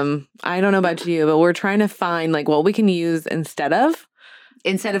 And I don't know about you, but we're trying to find what we can use instead of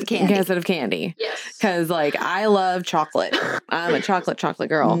candy. Yes. Because I love chocolate. I'm a chocolate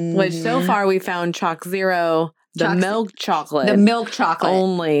girl. Which so far we found Choc Zero, milk chocolate. The milk chocolate.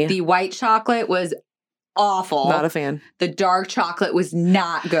 Only. The white chocolate was awful. Not a fan. The dark chocolate was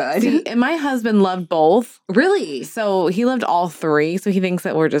not good. See, and my husband loved both. Really? So he loved all three. So he thinks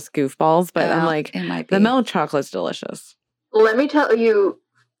that we're just goofballs. But I'm like, it might be. The milk chocolate's delicious. Let me tell you,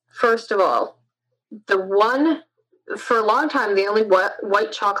 first of all, for a long time, the only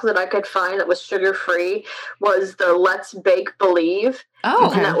white chocolate I could find that was sugar-free was the Let's Bake Believe. Oh.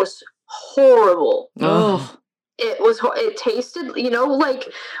 Okay. And that was horrible. Oh. It tasted,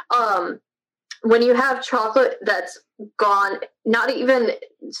 when you have chocolate that's gone, not even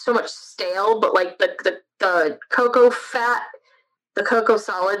so much stale, but the cocoa fat, the cocoa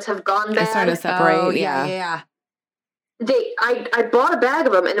solids have gone bad. It's starting to separate. Oh, yeah. I bought a bag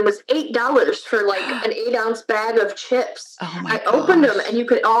of them and it was $8 for an 8-ounce bag of chips. Oh my I opened them and you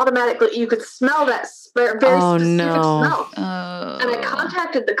could smell that very specific smell. Oh. And I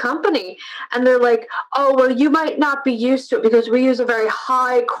contacted the company and they're like, oh, well, you might not be used to it because we use a very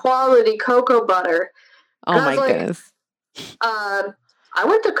high quality cocoa butter. Oh my goodness. I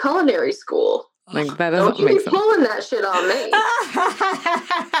went to culinary school. That doesn't Don't make you be sense. pulling that shit on me.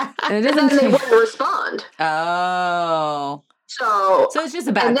 And then they wouldn't respond. Oh. So it's just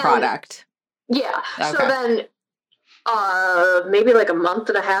a bad product. Yeah. Okay. So then maybe a month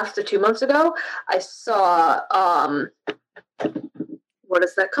and a half to 2 months ago, I saw what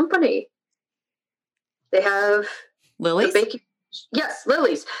is that company? They have Lily's? Yes,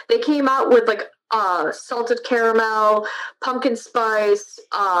 Lily's. They came out with salted caramel, pumpkin spice,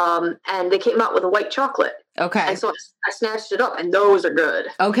 and they came out with a white chocolate. Okay. And so I snatched it up, and those are good.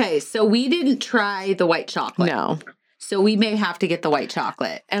 Okay, so we didn't try the white chocolate. No. So we may have to get the white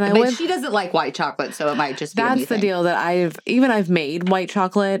chocolate. But she doesn't like white chocolate, so it might just be That's the deal that I've made white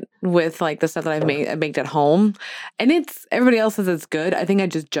chocolate with like the stuff that I baked at home. And everybody else says it's good. I think I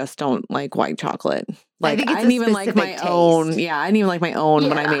just don't like white chocolate. Like I didn't even like my own. Yeah, I didn't even like my own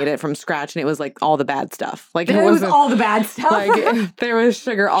when I made it from scratch, and it was like all the bad stuff. Like it was all the bad stuff. Like there was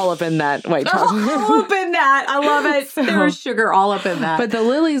sugar all up in that white chocolate. All up in that. I love it. So, there was sugar all up in that. But the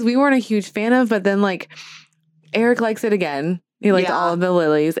Lily's we weren't a huge fan of. But then like Eric likes it again. He liked all of the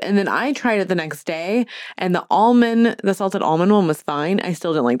Lily's, and then I tried it the next day, and the salted almond one was fine. I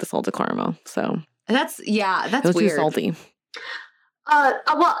still didn't like the salted caramel. So that's it was weird. Too salty.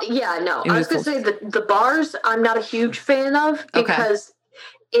 Well, yeah, no. I was going to say the bars I'm not a huge fan of because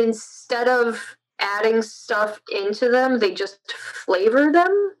instead of adding stuff into them, they just flavor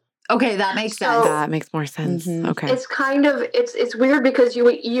them. Okay, that makes sense. That makes more sense. Mm-hmm. Okay. It's kind of it's weird because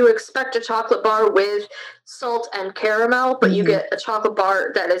you expect a chocolate bar with salt and caramel, but you get a chocolate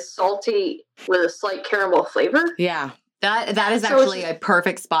bar that is salty with a slight caramel flavor. Yeah. That is actually a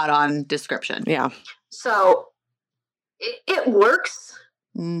perfect spot on description. Yeah. So it works,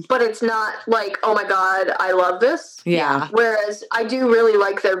 but it's not like, oh my God, I love this. Yeah. Whereas I do really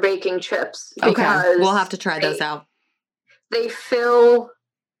like their baking chips because we'll have to try those out. They fill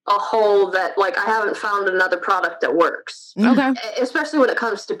a hole that like I haven't found another product that works. Okay. Especially when it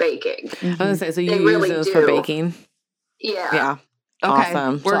comes to baking. I was gonna say, so you use those for baking? Yeah. Yeah. Okay.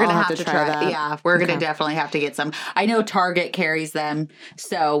 Awesome. We're gonna have to try that. Yeah, we're gonna definitely have to get some. I know Target carries them,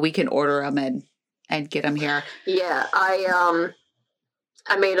 so we can order them and get them here. Yeah, I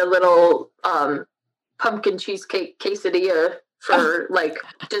made a little pumpkin cheesecake quesadilla for like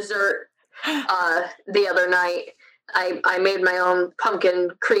dessert the other night. I made my own pumpkin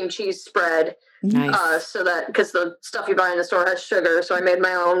cream cheese spread. Nice. So that because the stuff you buy in the store has sugar, so I made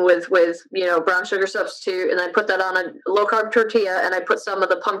my own with brown sugar substitute, and I put that on a low carb tortilla, and I put some of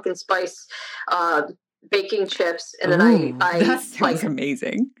the pumpkin spice baking chips, and then I that sounds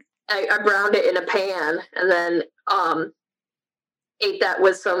amazing. I browned it in a pan, and then ate that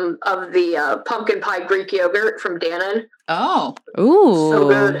with some of the pumpkin pie Greek yogurt from Dannon. Oh. Ooh. So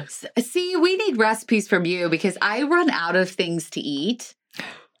good. See, we need recipes from you because I run out of things to eat.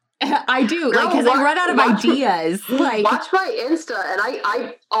 I do, because I run out of ideas. Watch my Insta, and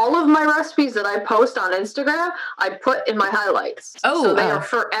I all of my recipes that I post on Instagram, I put in my highlights. Oh. So they are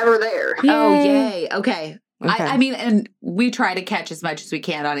forever there. Yay. Oh, yay. Okay. I mean, and we try to catch as much as we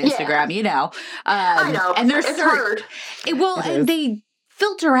can on Instagram, I know. And there's hard. And they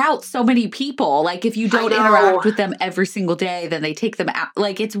filter out so many people. Like, if you don't interact with them every single day, then they take them out.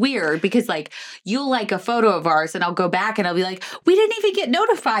 Like, it's weird because, like, you'll like a photo of ours, and I'll go back and I'll be like, we didn't even get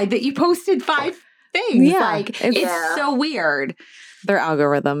notified that you posted 5 things. Yeah. Like, it's so weird. Their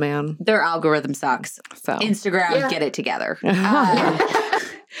algorithm, man. Their algorithm sucks. So Instagram, get it together.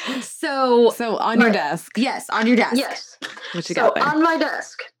 So on your desk. Yes, on your desk. Yes. What you got there? On my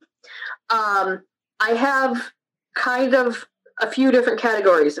desk, I have kind of a few different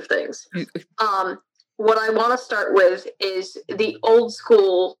categories of things. What I want to start with is the old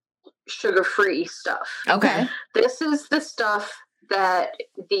school sugar-free stuff. Okay. This is the stuff that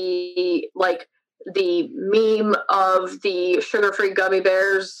the meme of the sugar-free gummy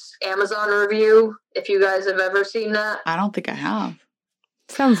bears Amazon review, if you guys have ever seen that. I don't think I have.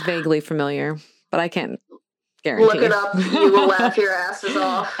 Sounds vaguely familiar, but I can't guarantee. Look it up. You will laugh your asses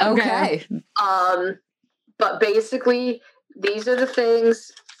off. Okay. But basically, these are the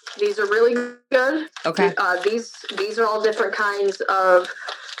things. These are really good. Okay. These are all different kinds of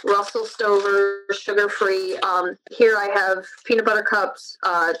Russell Stover sugar-free. Here I have peanut butter cups,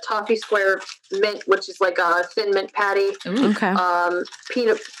 toffee square mint, which is like a thin mint patty. Okay.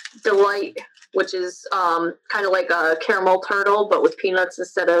 Peanut delight, which is kind of like a caramel turtle, but with peanuts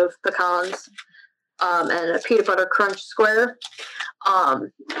instead of pecans. And a peanut butter crunch square.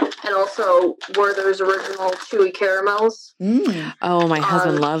 And also Werther's original chewy caramels. Oh, my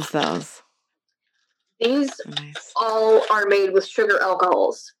husband loves those. These all are made with sugar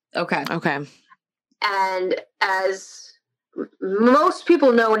alcohols. Okay. And as most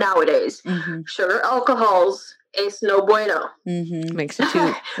people know nowadays, sugar alcohols es no bueno. Makes it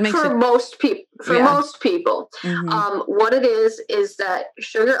too. Most people. What it is that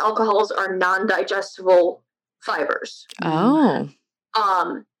sugar alcohols are non-digestible fibers. Oh.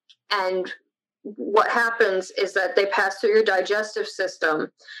 And what happens is that they pass through your digestive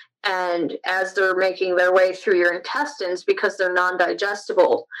system, and as they're making their way through your intestines, because they're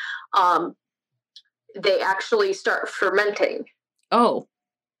non-digestible, they actually start fermenting. Oh.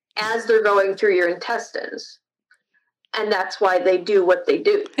 As they're going through your intestines. And that's why they do what they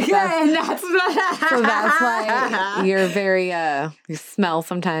do. Yeah, and that's so that's why you're very you smell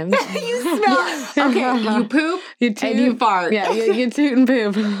sometimes. You smell. Okay, you poop you toot, and you fart. Yeah, you toot and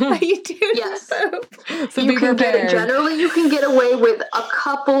poop. You toot yes. and poop. So you be can prepared. generally you can get away with a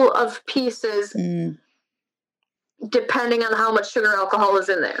couple of pieces depending on how much sugar alcohol is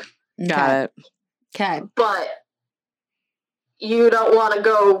in there. Got it. Okay. But you don't want to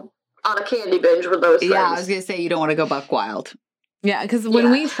go on a candy binge with those things. Yeah, I was going to say you don't want to go buck wild. Yeah, because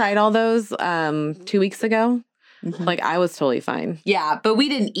when we tried all those 2 weeks ago, like I was totally fine. Yeah, but we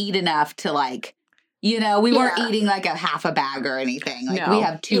didn't eat enough to like, we weren't eating like a half a bag or anything. Like we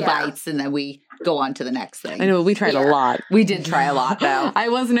have 2 bites and then we go on to the next thing. I know, we tried a lot. We did try a lot though. I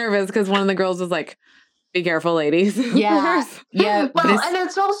was nervous because one of the girls was like, be careful, ladies. Yeah. Yeah. Well, and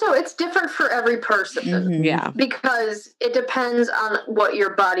it's different for every person. Yeah. Because it depends on what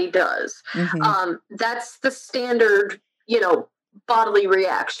your body does. That's the standard, bodily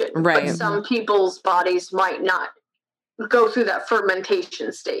reaction. Right. But some people's bodies might not go through that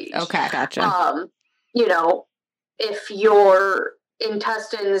fermentation stage. Okay. Gotcha. If your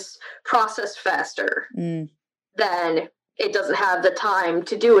intestines process faster, then it doesn't have the time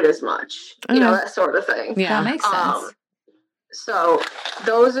to do it as much, that sort of thing. Yeah, that makes sense. So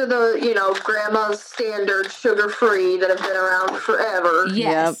those are the, grandma's standard sugar-free that have been around forever.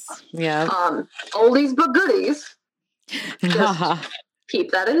 Yes. Yep. Oldies but goodies. Just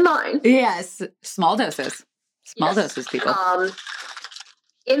keep that in mind. Yes. Small doses. Small doses, people.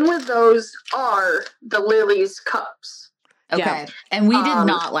 In with those are the Lily's cups. Okay. Yeah. And we did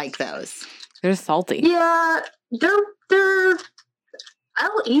not like those. They're salty. Yeah, they're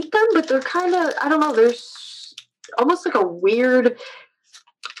I'll eat them, but they're kind of, I don't know, there's almost like a weird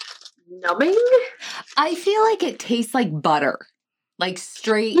numbing. I feel like it tastes like butter. Like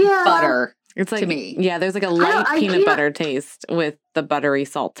straight butter. It's like, to me. Yeah, there's like a light peanut butter taste with the buttery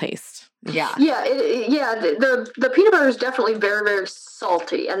salt taste. Yeah. Yeah, the peanut butter is definitely very, very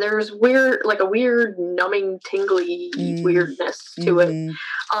salty, and there's a weird numbing, tingly weirdness to it.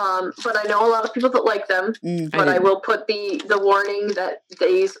 But I know a lot of people that like them, but I will put the warning that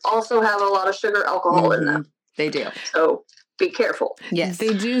these also have a lot of sugar alcohol in them. They do. So be careful. Yes.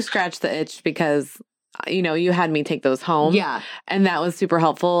 They do scratch the itch because you had me take those home. Yeah. And that was super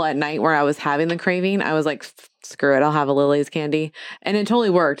helpful at night where I was having the craving. I was like, screw it, I'll have a Lily's candy. And it totally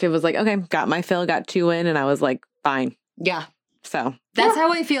worked. It was like, okay, got my fill, got 2 in, and I was like, fine. Yeah. So. That's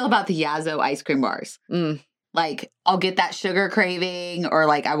how I feel about the Yazoo ice cream bars. Like, I'll get that sugar craving or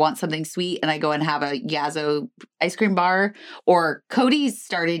like I want something sweet and I go and have a Yazoo ice cream bar. Or Cody's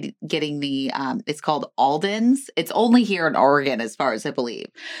started getting the, it's called Alden's. It's only here in Oregon as far as I believe.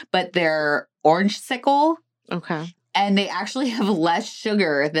 But they're orange sickle. Okay. And they actually have less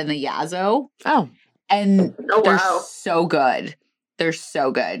sugar than the Yazoo. Oh. And they're so good. They're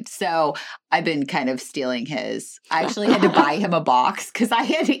so good. So I've been kind of stealing his. I actually had to buy him a box because I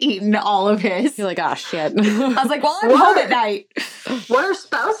had eaten all of his. You're like, oh, shit. I was like, well, I'm home at night. What are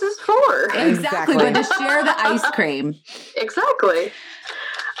spouses for? Exactly. But to share the ice cream. Exactly.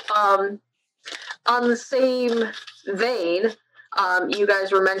 On the same vein, you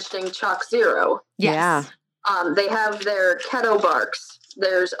guys were mentioning Chalk Zero. Yes. Yeah. They have their keto barks.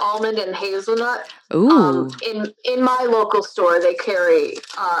 There's almond and hazelnut. Ooh. In my local store, they carry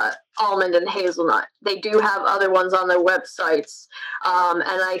almond and hazelnut. They do have other ones on their websites, and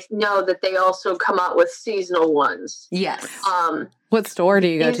I know that they also come out with seasonal ones. Yes. What store do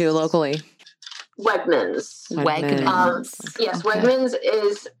you go to locally? Wegmans. Wegmans. Yes, Wegmans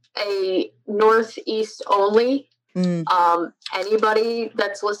is a Northeast only. Anybody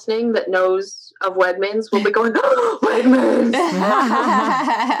that's listening that knows of Wegmans will be going, oh, Wegmans!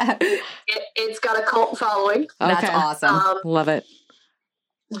 It's got a cult following. That's awesome. Love it.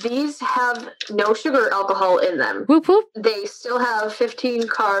 These have no sugar alcohol in them. Whoop, whoop. They still have 15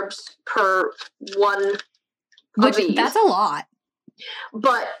 carbs per one of these. That's a lot.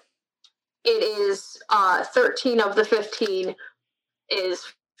 But it is 13 of the 15 is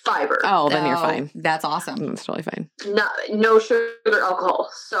fiber. Oh, then you're fine. That's awesome. That's totally fine. No sugar alcohol.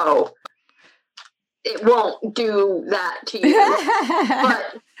 So it won't do that to you.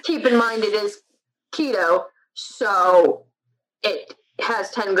 But keep in mind it is keto, so it has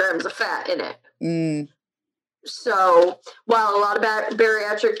 10 grams of fat in it. So while a lot of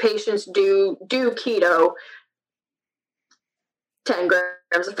bariatric patients do keto, 10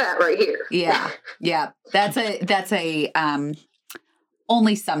 grams of fat right here. Yeah. That's a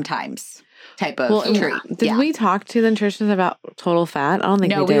only sometimes type of treat. Did we talk to the nutritionist about total fat? I don't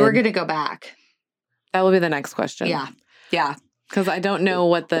think we did. No, we were going to go back. That will be the next question. Yeah. Because I don't know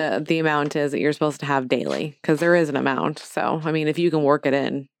what the amount is that you're supposed to have daily, because there is an amount. So, I mean, if you can work it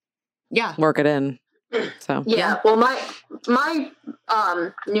in. Yeah. Work it in. So. Yeah. Well, my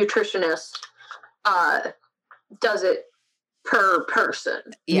nutritionist does it per person.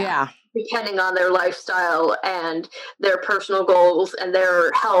 Yeah. Depending on their lifestyle and their personal goals and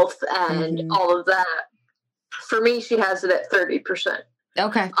their health and all of that. For me, she has it at 30%.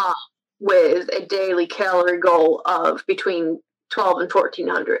 Okay. With a daily calorie goal of between 12 and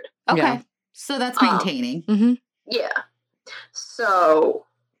 1,400. Okay. Yeah. So that's maintaining. Yeah. So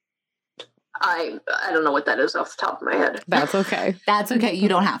I don't know what that is off the top of my head. That's okay. That's okay. You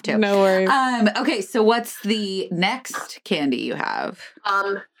don't have to. No worries. Okay. So what's the next candy you have?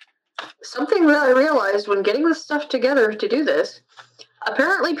 Something that I realized when getting this stuff together to do this,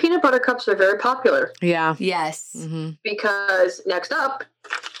 apparently peanut butter cups are very popular. Yeah. Yes. Because next up.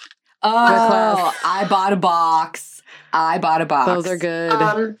 Oh, I bought a box. Those are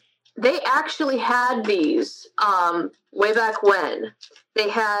good. They actually had these way back when. They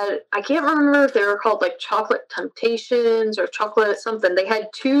had, I can't remember if they were called like chocolate temptations or chocolate something. They had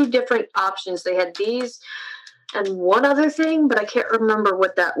two different options. They had these and one other thing, but I can't remember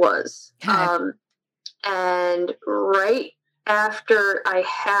what that was. Okay. And right after I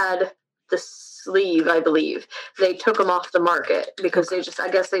had the sleeve, I believe, they took them off the market because I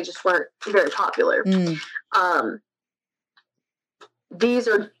guess they just weren't very popular. These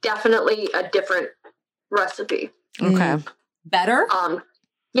are definitely a different recipe. Okay. Better?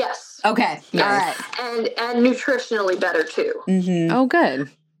 Yes. Okay. Nice. All right. And nutritionally better too. Oh, good.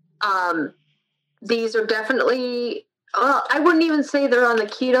 These are definitely, I wouldn't even say they're on the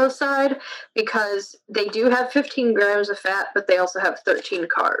keto side because they do have 15 grams of fat, but they also have 13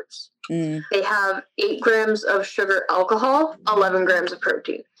 carbs. They have 8 grams of sugar alcohol, 11 grams of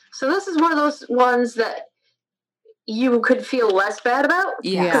protein. So this is one of those ones that you could feel less bad about.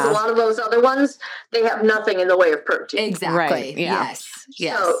 Yeah. Because a lot of those other ones, they have nothing in the way of protein. Exactly. Right. Yeah.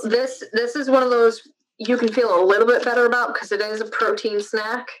 Yes. So this is one of those you can feel a little bit better about because it is a protein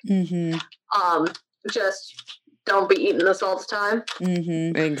snack. Just don't be eating this all the time.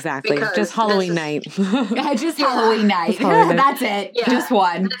 Exactly. Because just Halloween night. Just Halloween night. That's it. Yeah. Just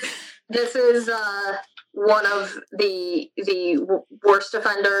one. This is one of the worst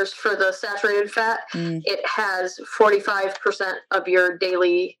offenders for the saturated fat. It has 45% of your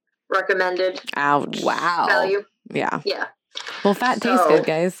daily recommended Ouch. Wow. value. Yeah. Yeah. Well, fat tastes good,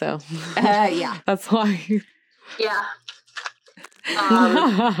 guys. So Yeah. that's why. Yeah.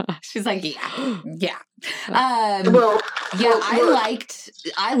 She's like, yeah. I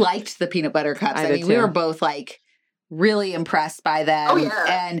liked the peanut butter cups. I mean, we were both like really impressed by them. Oh, yeah.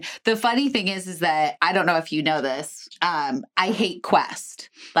 And the funny thing is that I don't know if you know this. I hate Quest.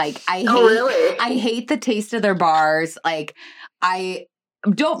 Like I hate the taste of their bars. Like I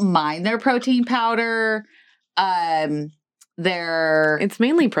don't mind their protein powder. It's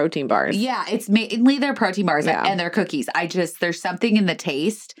mainly protein bars. Yeah, it's mainly their protein bars and their cookies. There's something in the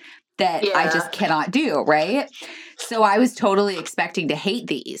taste that I just cannot do, right? So I was totally expecting to hate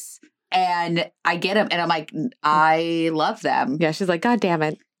these. And I get them, and I'm like, I love them. Yeah, she's like, God damn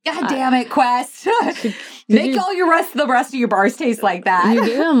it. God damn it, Quest. Make all the rest of your bars taste like that. You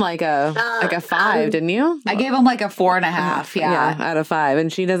gave them like a 5, didn't you? I gave them like a 4.5. Yeah, out of 5.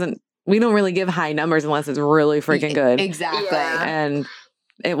 And she doesn't, we don't really give high numbers unless it's really freaking good. Exactly. Yeah. And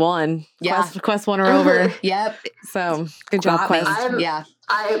it won. Yeah. Quest won her over. Yep. So good job, Quest.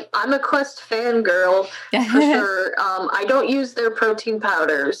 I'm a Quest fangirl for sure. I don't use their protein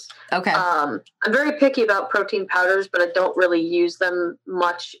powders. Okay. I'm very picky about protein powders, but I don't really use them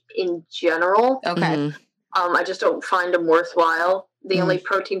much in general. Okay. I just don't find them worthwhile. The only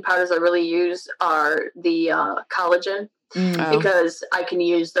protein powders I really use are the collagen because I can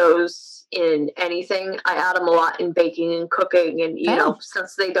use those in anything. I add them a lot in baking and cooking, and you know,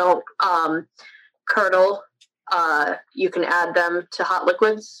 since they don't curdle. You can add them to hot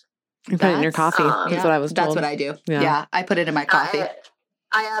liquids. You put it in your coffee. That's what I was told. That's what I do. Yeah, I put it in my coffee.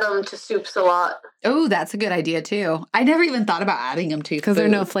 I add them to soups a lot. Oh, that's a good idea too. I never even thought about adding them to because they're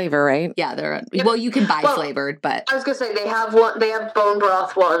no flavor, right? Yeah, they're well. You can buy flavored, but I was gonna say they have bone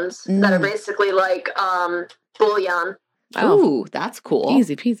broth ones that are basically like bouillon. Oh, that's cool.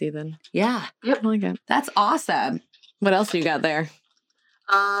 Easy peasy then. Yeah, I like it. That's awesome. What else do you got there?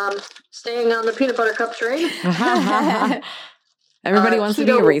 Staying on the peanut butter cup train. Everybody wants to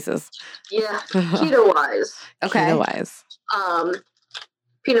be a racist. Yeah, keto wise. Okay. Keto wise.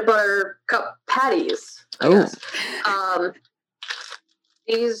 Peanut butter cup patties. I guess.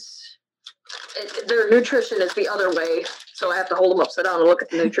 Their nutrition is the other way, so I have to hold them upside down and look at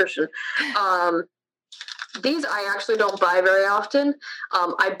the nutrition. These I actually don't buy very often.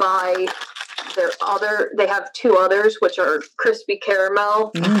 I buy they have two others, which are crispy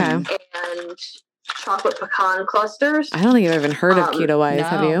caramel and chocolate pecan clusters. I don't think I've even heard of Keto Wise.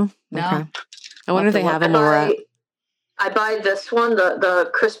 Have you? No. Okay. I wonder if they have them over. I buy this one,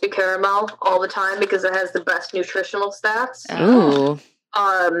 the crispy caramel, all the time because it has the best nutritional stats. Ooh.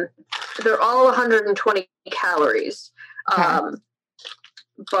 They're all 120 calories. Okay.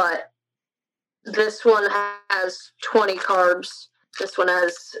 But this one has 20 carbs. This one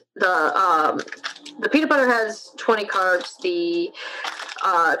has the peanut butter has 20 carbs. The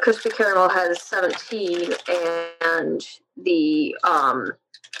crispy caramel has 17, and the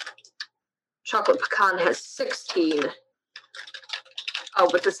chocolate pecan has 16. Oh,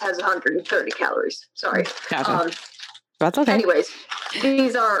 but this has 130 calories. Sorry. Gotcha. That's okay. Anyways,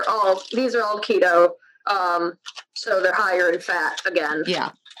 these are all keto. So they're higher in fat again.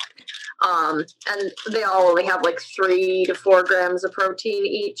 Yeah. And they all only have like 3 to 4 grams of protein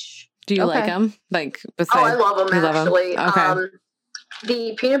each. Do you like them? Like, I love them actually. Okay.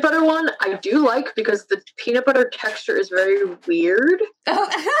 The peanut butter one I do like because the peanut butter texture is very weird.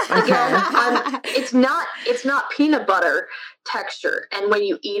 It's not peanut butter texture, and when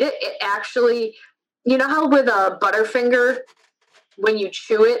you eat it, it actually, you know how with a Butterfinger, when you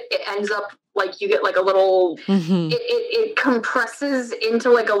chew it, it ends up like you get like a little, it compresses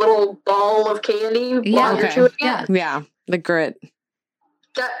into like a little ball of candy while you're chewing it. Yeah, the grit.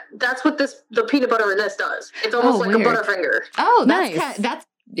 That's what the peanut butter in this does. It's almost like weird. a Butterfinger. Oh, nice. That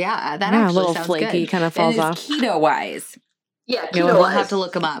actually a little sounds flaky, good. kind of falls off. Keto Wise. Yeah, We'll have to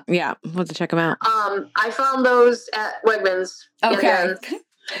look them up. Yeah, we'll have to check them out. I found those at Wegmans. Okay.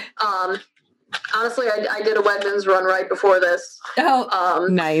 Honestly, I did a Wegmans run right before this. Oh,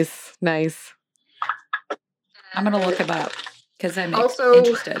 nice. I'm gonna look them up because I'm also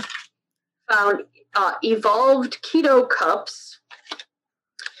interested. Found evolved keto cups.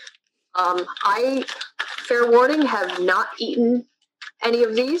 I, fair warning, have not eaten any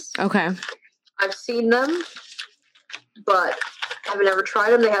of these. Okay. I've seen them, but I've never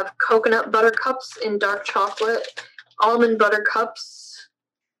tried them. They have coconut butter cups in dark chocolate, almond butter cups,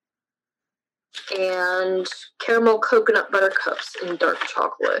 and caramel coconut butter cups in dark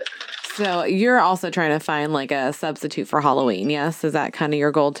chocolate. So you're also trying to find like a substitute for Halloween, yes? Is that kind of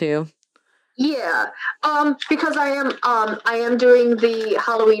your goal too? Yeah, because I am doing the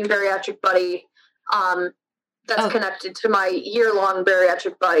Halloween Bariatric Buddy, that's connected to my year-long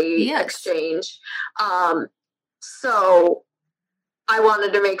Bariatric Buddy exchange. So I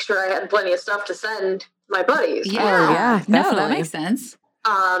wanted to make sure I had plenty of stuff to send my buddies. Yeah, definitely. No, that makes sense.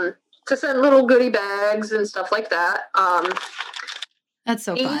 To send little goodie bags and stuff like that. That's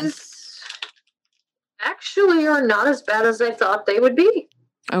so fun. These actually are not as bad as I thought they would be.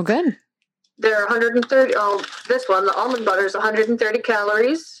 Oh, good. They're 130. Oh, this one, the almond butter, is 130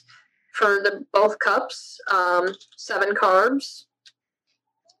 calories for both cups. 7 carbs,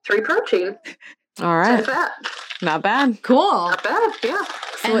 3 protein. All right. 10 fat. Not bad. Cool. Not bad. Yeah.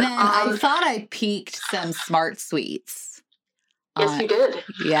 And then I thought I peaked some Smart Sweets. Yes, you did.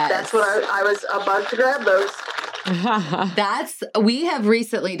 Yes. That's what I was about to grab those. We have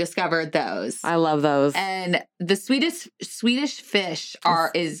recently discovered those. I love those. And the Swedish fish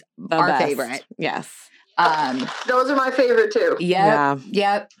is the our best. favorite. Yes. Those are my favorite too.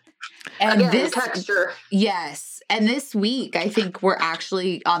 Yep. And again, texture. Yes. And this week, I think we're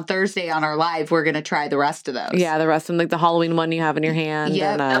actually on Thursday on our live, we're going to try the rest of those. Yeah, the rest of them, like the Halloween one you have in your hand.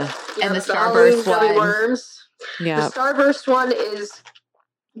 Yep. And the Starburst one. Worms. Yeah. The Starburst one is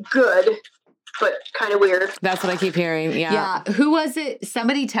good, but kind of weird. That's what I keep hearing. Yeah. Yeah. Who was it?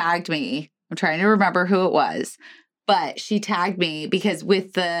 Somebody tagged me. I'm trying to remember who it was, but she tagged me because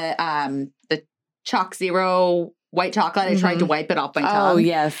with the Chalk Zero white chocolate, I tried to wipe it off my tongue. Oh,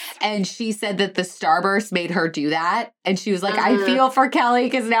 yes. And she said that the Starburst made her do that. And she was like, I feel for Kelly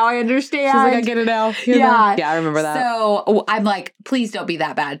because now I understand. She's like, I get it now. Yeah. Yeah, I remember that. So I'm like, please don't be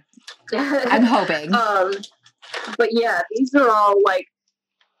that bad. I'm hoping. But yeah, these are all like,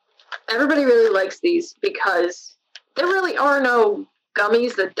 everybody really likes these because there really are no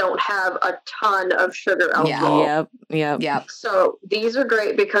gummies that don't have a ton of sugar alcohol. Yep. So these are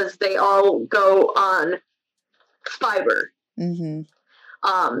great because they all go on fiber.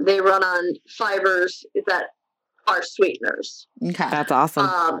 Mm-hmm. They run on fibers that are sweeteners. Okay. That's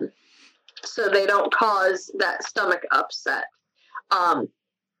awesome. So they don't cause that stomach upset.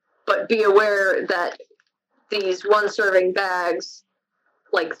 But be aware that these 1-serving bags,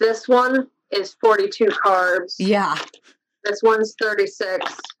 like this one, is 42 carbs. Yeah. This one's 36.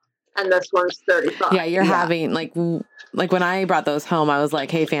 and this one's $35. Yeah, you're having like when I brought those home, I was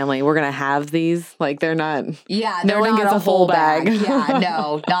like, "Hey, family, we're gonna have these. Like, they're not. Yeah, no one gets a whole bag. Yeah,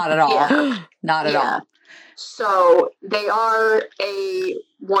 no, not at all. Yeah. Not at all. So they are a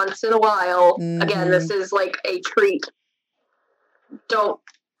once in a while. Mm-hmm. Again, this is like a treat. Don't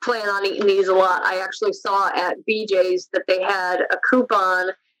plan on eating these a lot. I actually saw at BJ's that they had a coupon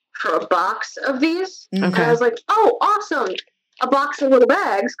for a box of these. Okay. And I was like, oh, awesome. A box of little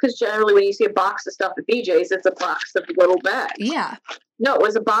bags, because generally when you see a box of stuff at BJ's, it's a box of little bags. Yeah. No, it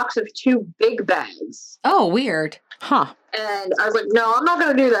was a box of 2 big bags. Oh, weird. Huh. And I was like, no, I'm not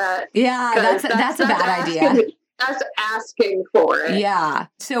going to do that. Yeah, that's a bad idea. That's asking for it. Yeah.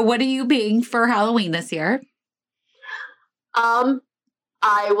 So what are you being for Halloween this year?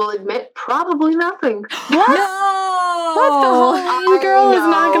 I will admit, probably nothing. What? No! What, the Halloween girl is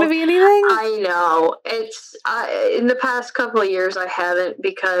not going to be anything? I know. It's in the past couple of years, I haven't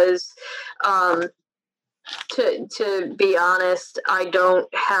because, to be honest, I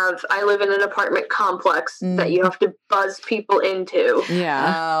live in an apartment complex that you have to buzz people into.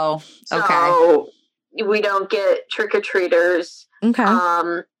 Yeah. Oh, okay. So we don't get trick-or-treaters. Okay.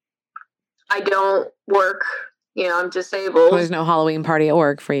 I don't work. I'm disabled. There's no Halloween party at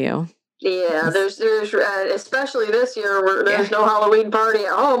work for you. Yeah, there's especially this year where there's no Halloween party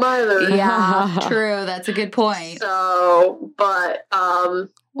at home either. Yeah, true. That's a good point. So, but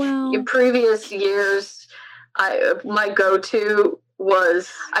in previous years, my go-to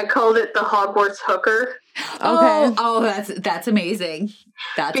was I called it the Hogwarts hooker. Okay. Oh, that's amazing.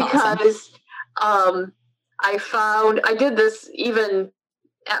 That's awesome. Because I did this even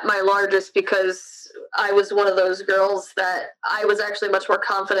at my largest because I was one of those girls that I was actually much more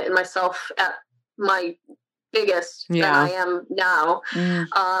confident in myself at my biggest than I am now.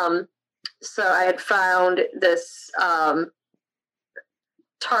 So I had found this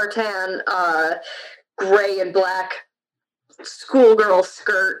tartan gray and black schoolgirl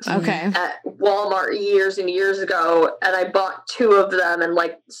skirt at Walmart years and years ago, and I bought 2 of them and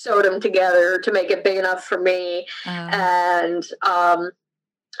like sewed them together to make it big enough for me. And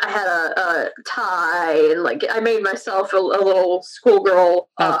I had a tie and like I made myself a little schoolgirl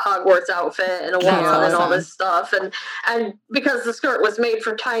Hogwarts outfit and a wand and all this stuff, and because the skirt was made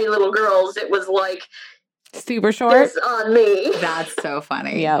for tiny little girls, it was like super short. This on me. That's so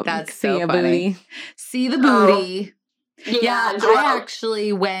funny. Yeah, that's so funny. See the booty. Yeah, I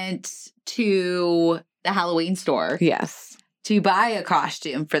actually went to the Halloween store. Yes, to buy a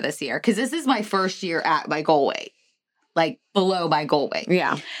costume for this year because this is my first year at my goal weight. Like below my goal weight.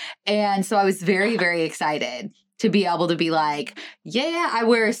 Yeah. And so I was very, very excited to be able to be like, yeah, I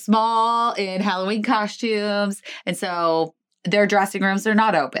wear small in Halloween costumes. And so their dressing rooms are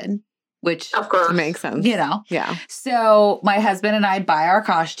not open, which of course makes sense. Yeah. So my husband and I buy our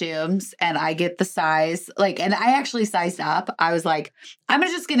costumes and I get the size, and I actually sized up. I was like, I'm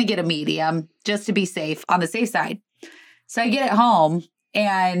just going to get a medium just to be safe on the safe side. So I get it home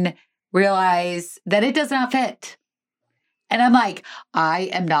and realize that it does not fit. And I'm like,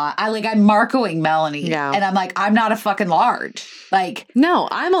 I'm Marcoing Melanie. Yeah. And I'm like, I'm not a fucking large. No,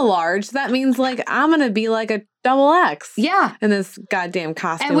 I'm a large. That means I'm going to be like a XXX. Yeah. In this goddamn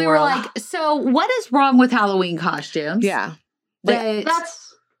costume And we world. were like, so what is wrong with Halloween costumes? Yeah.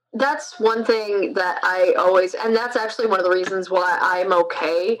 That's one thing that I always, and that's actually one of the reasons why I'm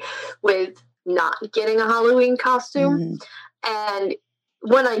okay with not getting a Halloween costume. And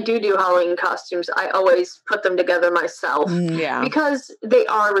when I do Halloween costumes, I always put them together myself. Because they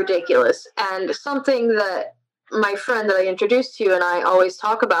are ridiculous. And something that my friend that I introduced to you and I always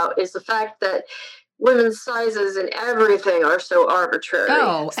talk about is the fact that women's sizes and everything are so arbitrary.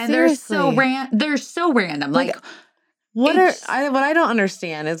 Oh, and they're so random. What I don't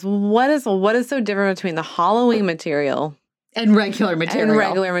understand is what is so different between the Halloween material and regular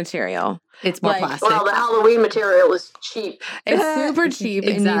material. It's more plastic. Well, the Halloween material is cheap. It's super cheap,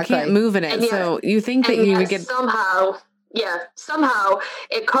 and you can't move in it. Yet, so you think that you would get somehow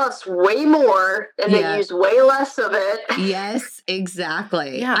it costs way more, and they use way less of it. Yes,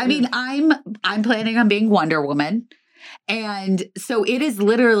 exactly. Yeah. I mean, I'm planning on being Wonder Woman, and so it is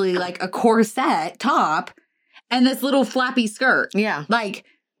literally like a corset top and this little flappy skirt. Yeah,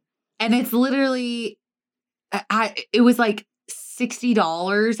 and it's literally, it was like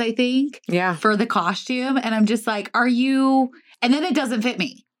 $60, I think. Yeah. For the costume. And I'm just like, are you? And then it doesn't fit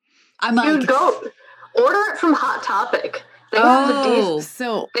me. I'm like, dude, go order it from Hot Topic. They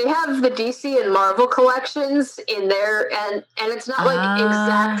have the DC and Marvel collections in there, and it's not like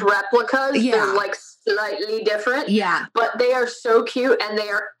exact replicas. Yeah. They're like slightly different. Yeah. But they are so cute, and they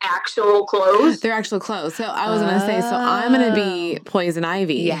are actual clothes. They're actual clothes. So I was going to say, so I'm going to be Poison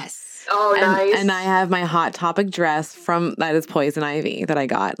Ivy. Yes. Oh, nice. And I have my Hot Topic dress that is Poison Ivy that I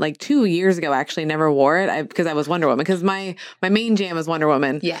got like 2 years ago. Actually, never wore it because I was Wonder Woman, because my main jam is Wonder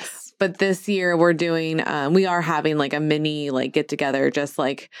Woman. Yes. But this year we are having like a mini like get together, just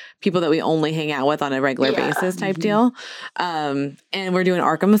like people that we only hang out with on a regular basis type deal. And we're doing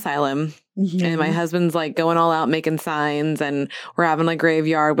Arkham Asylum. And my husband's like going all out making signs, and we're having a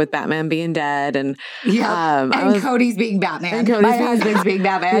graveyard with Batman being dead, and Cody's being Batman. My husband's being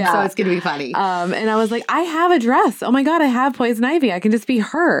Batman, so it's gonna be funny. And I was like, I have a dress. Oh my God, I have Poison Ivy. I can just be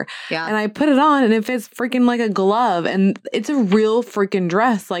her. Yeah. And I put it on, and it fits freaking like a glove, and it's a real freaking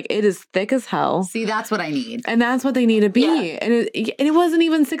dress. Like, it is thick as hell. See, that's what I need, and that's what they need to be. Yeah. And it wasn't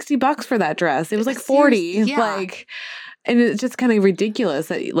even $60 for that dress. It was like 40. Yeah. Like, and it's just kind of ridiculous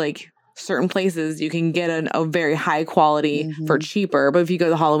that like certain places you can get a very high quality for cheaper, but if you go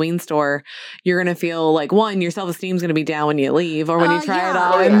to the Halloween store, you're gonna feel like, one, your self-esteem is gonna be down when you leave or when you try it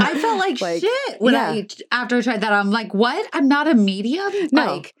on. I felt like shit when after I tried that. I'm like, what? I'm not a medium?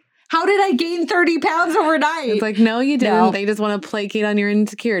 No. Like, how did I gain 30 pounds overnight? It's like, no, you didn't. No. They just want to placate on your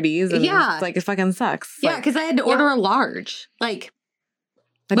insecurities. And it's like, it fucking sucks. Yeah, because I had to order a large. Like,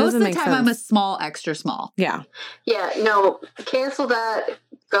 most of the time I'm a small, extra small. Yeah. Yeah, no, cancel that.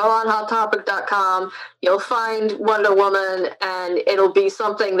 Go on HotTopic.com. You'll find Wonder Woman, and it'll be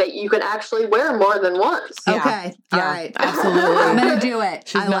something that you can actually wear more than once. Yeah. Okay. All right. Absolutely. I'm going to do it.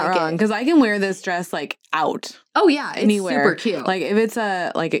 She's not wrong. Because I can wear this dress like out. Oh, yeah. It's anywhere. Super cute. Like if it's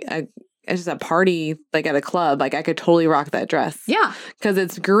it's just a party, like at a club, like I could totally rock that dress. Yeah. Because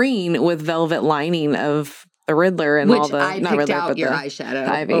it's green with velvet lining of the Riddler and all the... I picked out your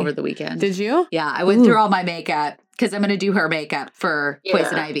eyeshadow over the weekend. Did you? Yeah. I went through all my makeup because I'm going to do her makeup for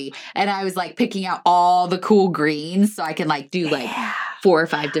Poison Ivy. And I was like picking out all the cool greens so I can like do like 4 or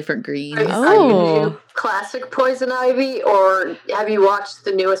 5 different greens. Are you going to do classic Poison Ivy, or have you watched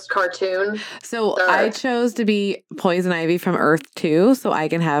the newest cartoon? So I chose to be Poison Ivy from Earth 2 so I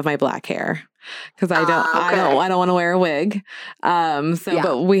can have my black hair. Because I don't want to wear a wig.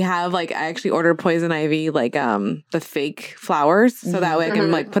 But we have like, I actually ordered Poison Ivy, like the fake flowers. So that way I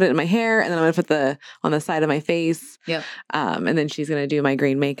can like put it in my hair, and then I'm going to put on the side of my face. Yep. And then she's going to do my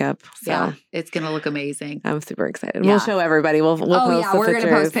green makeup. So yeah, it's going to look amazing. I'm super excited. Yeah. We'll show everybody. We'll post the we're going to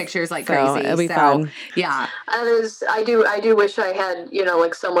post pictures like crazy. It'll be fun. Yeah. I do wish I had,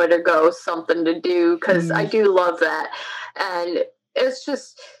 like somewhere to go, something to do, because I do love that. And it's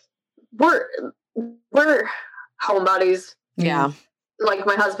just... We're homebodies. Yeah. Like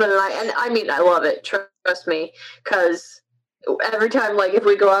my husband and I mean, I love it. Trust me. Because every time, like if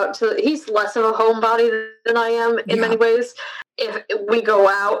we go out he's less of a homebody than I am in many ways. If we go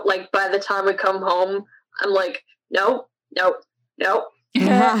out, like by the time we come home, I'm like, nope. Nope. Like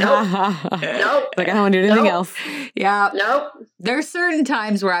I don't want to do anything else. Yeah. Nope. There's certain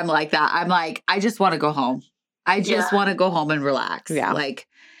times where I'm like that. I'm like, I just want to go home. I just want to go home and relax. Yeah. Like,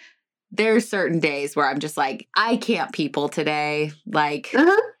 there's certain days where I'm just like, I can't people today. Like,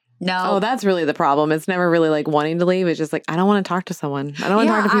 no. Oh, that's really the problem. It's never really like wanting to leave. It's just like, I don't want to talk to someone. I don't want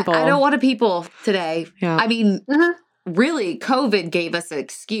to talk to people. I don't want to people today. Yeah. I mean, really, COVID gave us an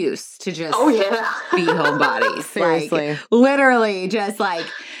excuse to just be homebodies. Seriously. Like, literally just like,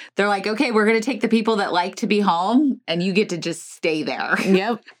 they're like, okay, we're going to take the people that like to be home and you get to just stay there.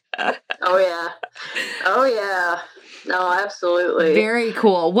 Yep. Oh, yeah. No, absolutely. Very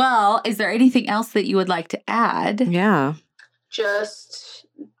cool. Well, is there anything else that you would like to add? Yeah. Just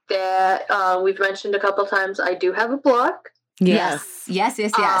that we've mentioned a couple times, I do have a blog. Yes.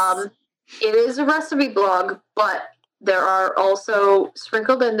 It is a recipe blog, but there are also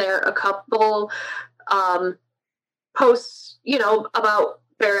sprinkled in there a couple posts, about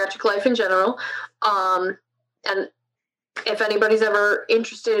bariatric life in general. And if anybody's ever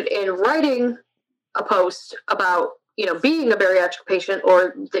interested in writing a post about being a bariatric patient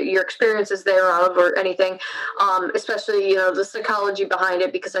or your experiences thereof or anything, especially, the psychology behind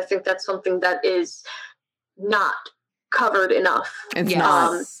it, because I think that's something that is not covered enough. It's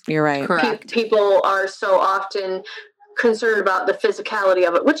not. You're right. Correct. People are so often concerned about the physicality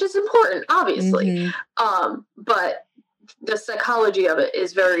of it, which is important, obviously. But the psychology of it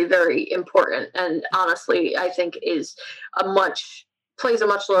is very, very important. And honestly, I think plays a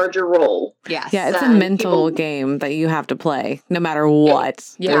much larger role. Yes. Yeah, it's a mental game that you have to play no matter what.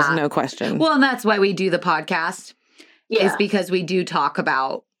 Yeah. There's no question. Well, and that's why we do the podcast. Yeah. Is because we do talk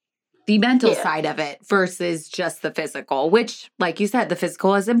about the mental side of it versus just the physical, which, like you said, the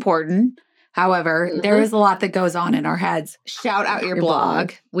physical is important. However, there is a lot that goes on in our heads. Shout out your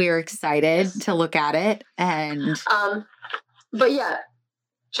blog. We're excited to look at it. And but yeah,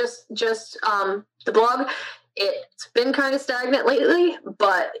 just the blog, it's been kind of stagnant lately,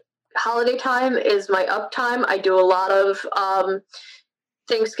 but holiday time is my up time. I do a lot of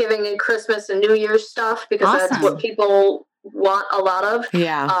Thanksgiving and Christmas and New Year's stuff because that's what people want a lot of.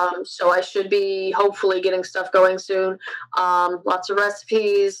 Yeah. So I should be hopefully getting stuff going soon. Lots of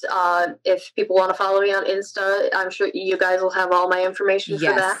recipes. If people want to follow me on Insta, I'm sure you guys will have all my information for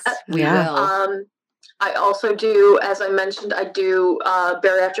that. We will. I also do, as I mentioned, I do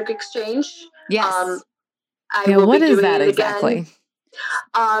bariatric exchange. Yes. What is that exactly? Again.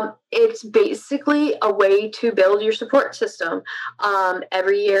 It's basically a way to build your support system.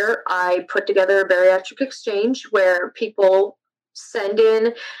 Every year I put together a bariatric exchange where people send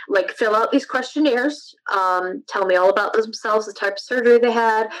in, fill out these questionnaires, tell me all about themselves, the type of surgery they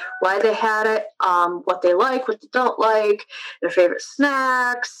had, why they had it, what they like, what they don't like, their favorite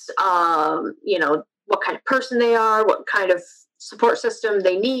snacks, what kind of person they are, what kind of support system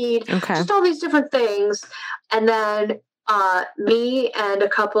they need, just all these different things. And then me and a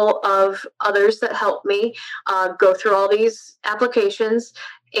couple of others that help me go through all these applications.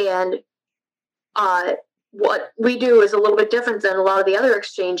 And what we do is a little bit different than a lot of the other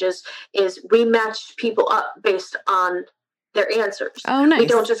exchanges is we match people up based on their answers. Oh, nice. We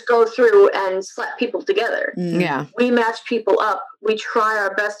don't just go through and slap people together. Yeah. We match people up. We try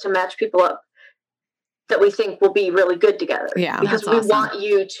our best to match people up that we think will be really good together. Yeah. Because we want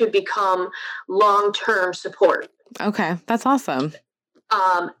you to become long-term support. Okay. That's awesome.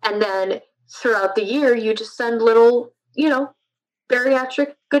 And then throughout the year, you just send little,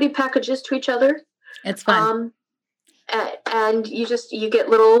 bariatric goodie packages to each other. It's fun. And you get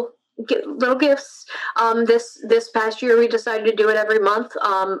little gifts. This past year, we decided to do it every month.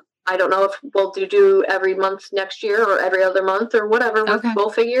 I don't know if we'll do every month next year or every other month or whatever.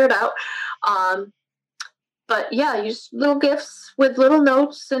 We'll figure it out. But yeah, you just little gifts with little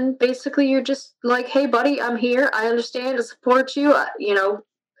notes, and basically you're just like, "Hey, buddy, I'm here. I understand to support you. Rah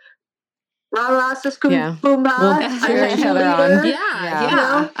rah, sis, boom, boom, we'll cheer each other on.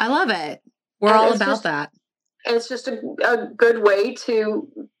 Yeah. I love it. We're all about that. And it's just a good way to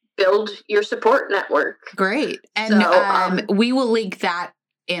build your support network. Great, and we will link that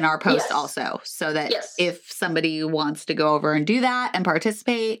in our post also, so that if somebody wants to go over and do that and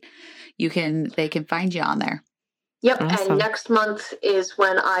participate, they can find you on there. Yep. Awesome. And next month is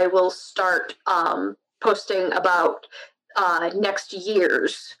when I will start posting about next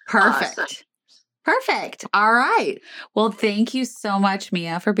year's. Perfect. All right. Well, thank you so much,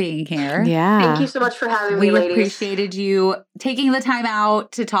 Mia, for being here. Yeah. Thank you so much for having me, ladies. We appreciated you taking the time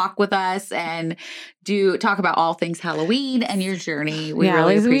out to talk with us and talk about all things Halloween and your journey. We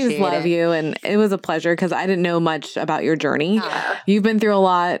really appreciate it. We just love you. And it was a pleasure because I didn't know much about your journey. You've been through a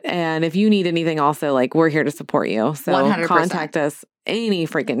lot. And if you need anything also, we're here to support you. So 100%. Contact us any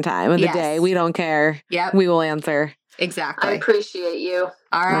freaking time of the day. We don't care. Yep. We will answer. Exactly. I appreciate you.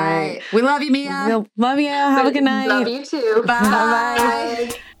 All right. We love you, Mia. Love you. Have a good night. Love you too.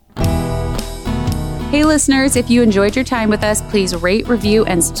 Bye. Hey, listeners, if you enjoyed your time with us, please rate, review,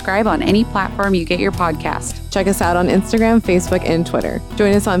 and subscribe on any platform you get your podcast. Check us out on Instagram, Facebook, and Twitter.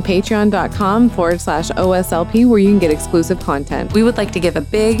 Join us on patreon.com/OSLP where you can get exclusive content. We would like to give a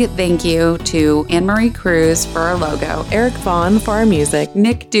big thank you to Anne-Marie Cruz for our logo, Eric Vaughn for our music,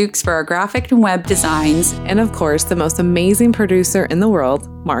 Nick Dukes for our graphic and web designs, and of course, the most amazing producer in the world,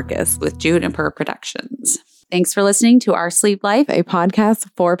 Marcus, with Jude and Per Productions. Thanks for listening to Our Sleep Life, a podcast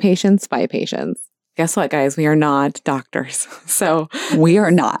for patients by patients. Guess what, guys? We are not doctors. So we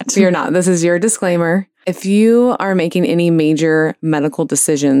are not. We are not. This is your disclaimer. If you are making any major medical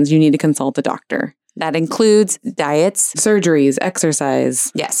decisions, you need to consult a doctor. That includes diets, surgeries,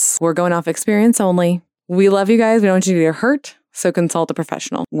 exercise. Yes. We're going off experience only. We love you guys. We don't want you to get hurt. So consult a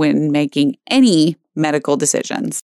professional when making any medical decisions.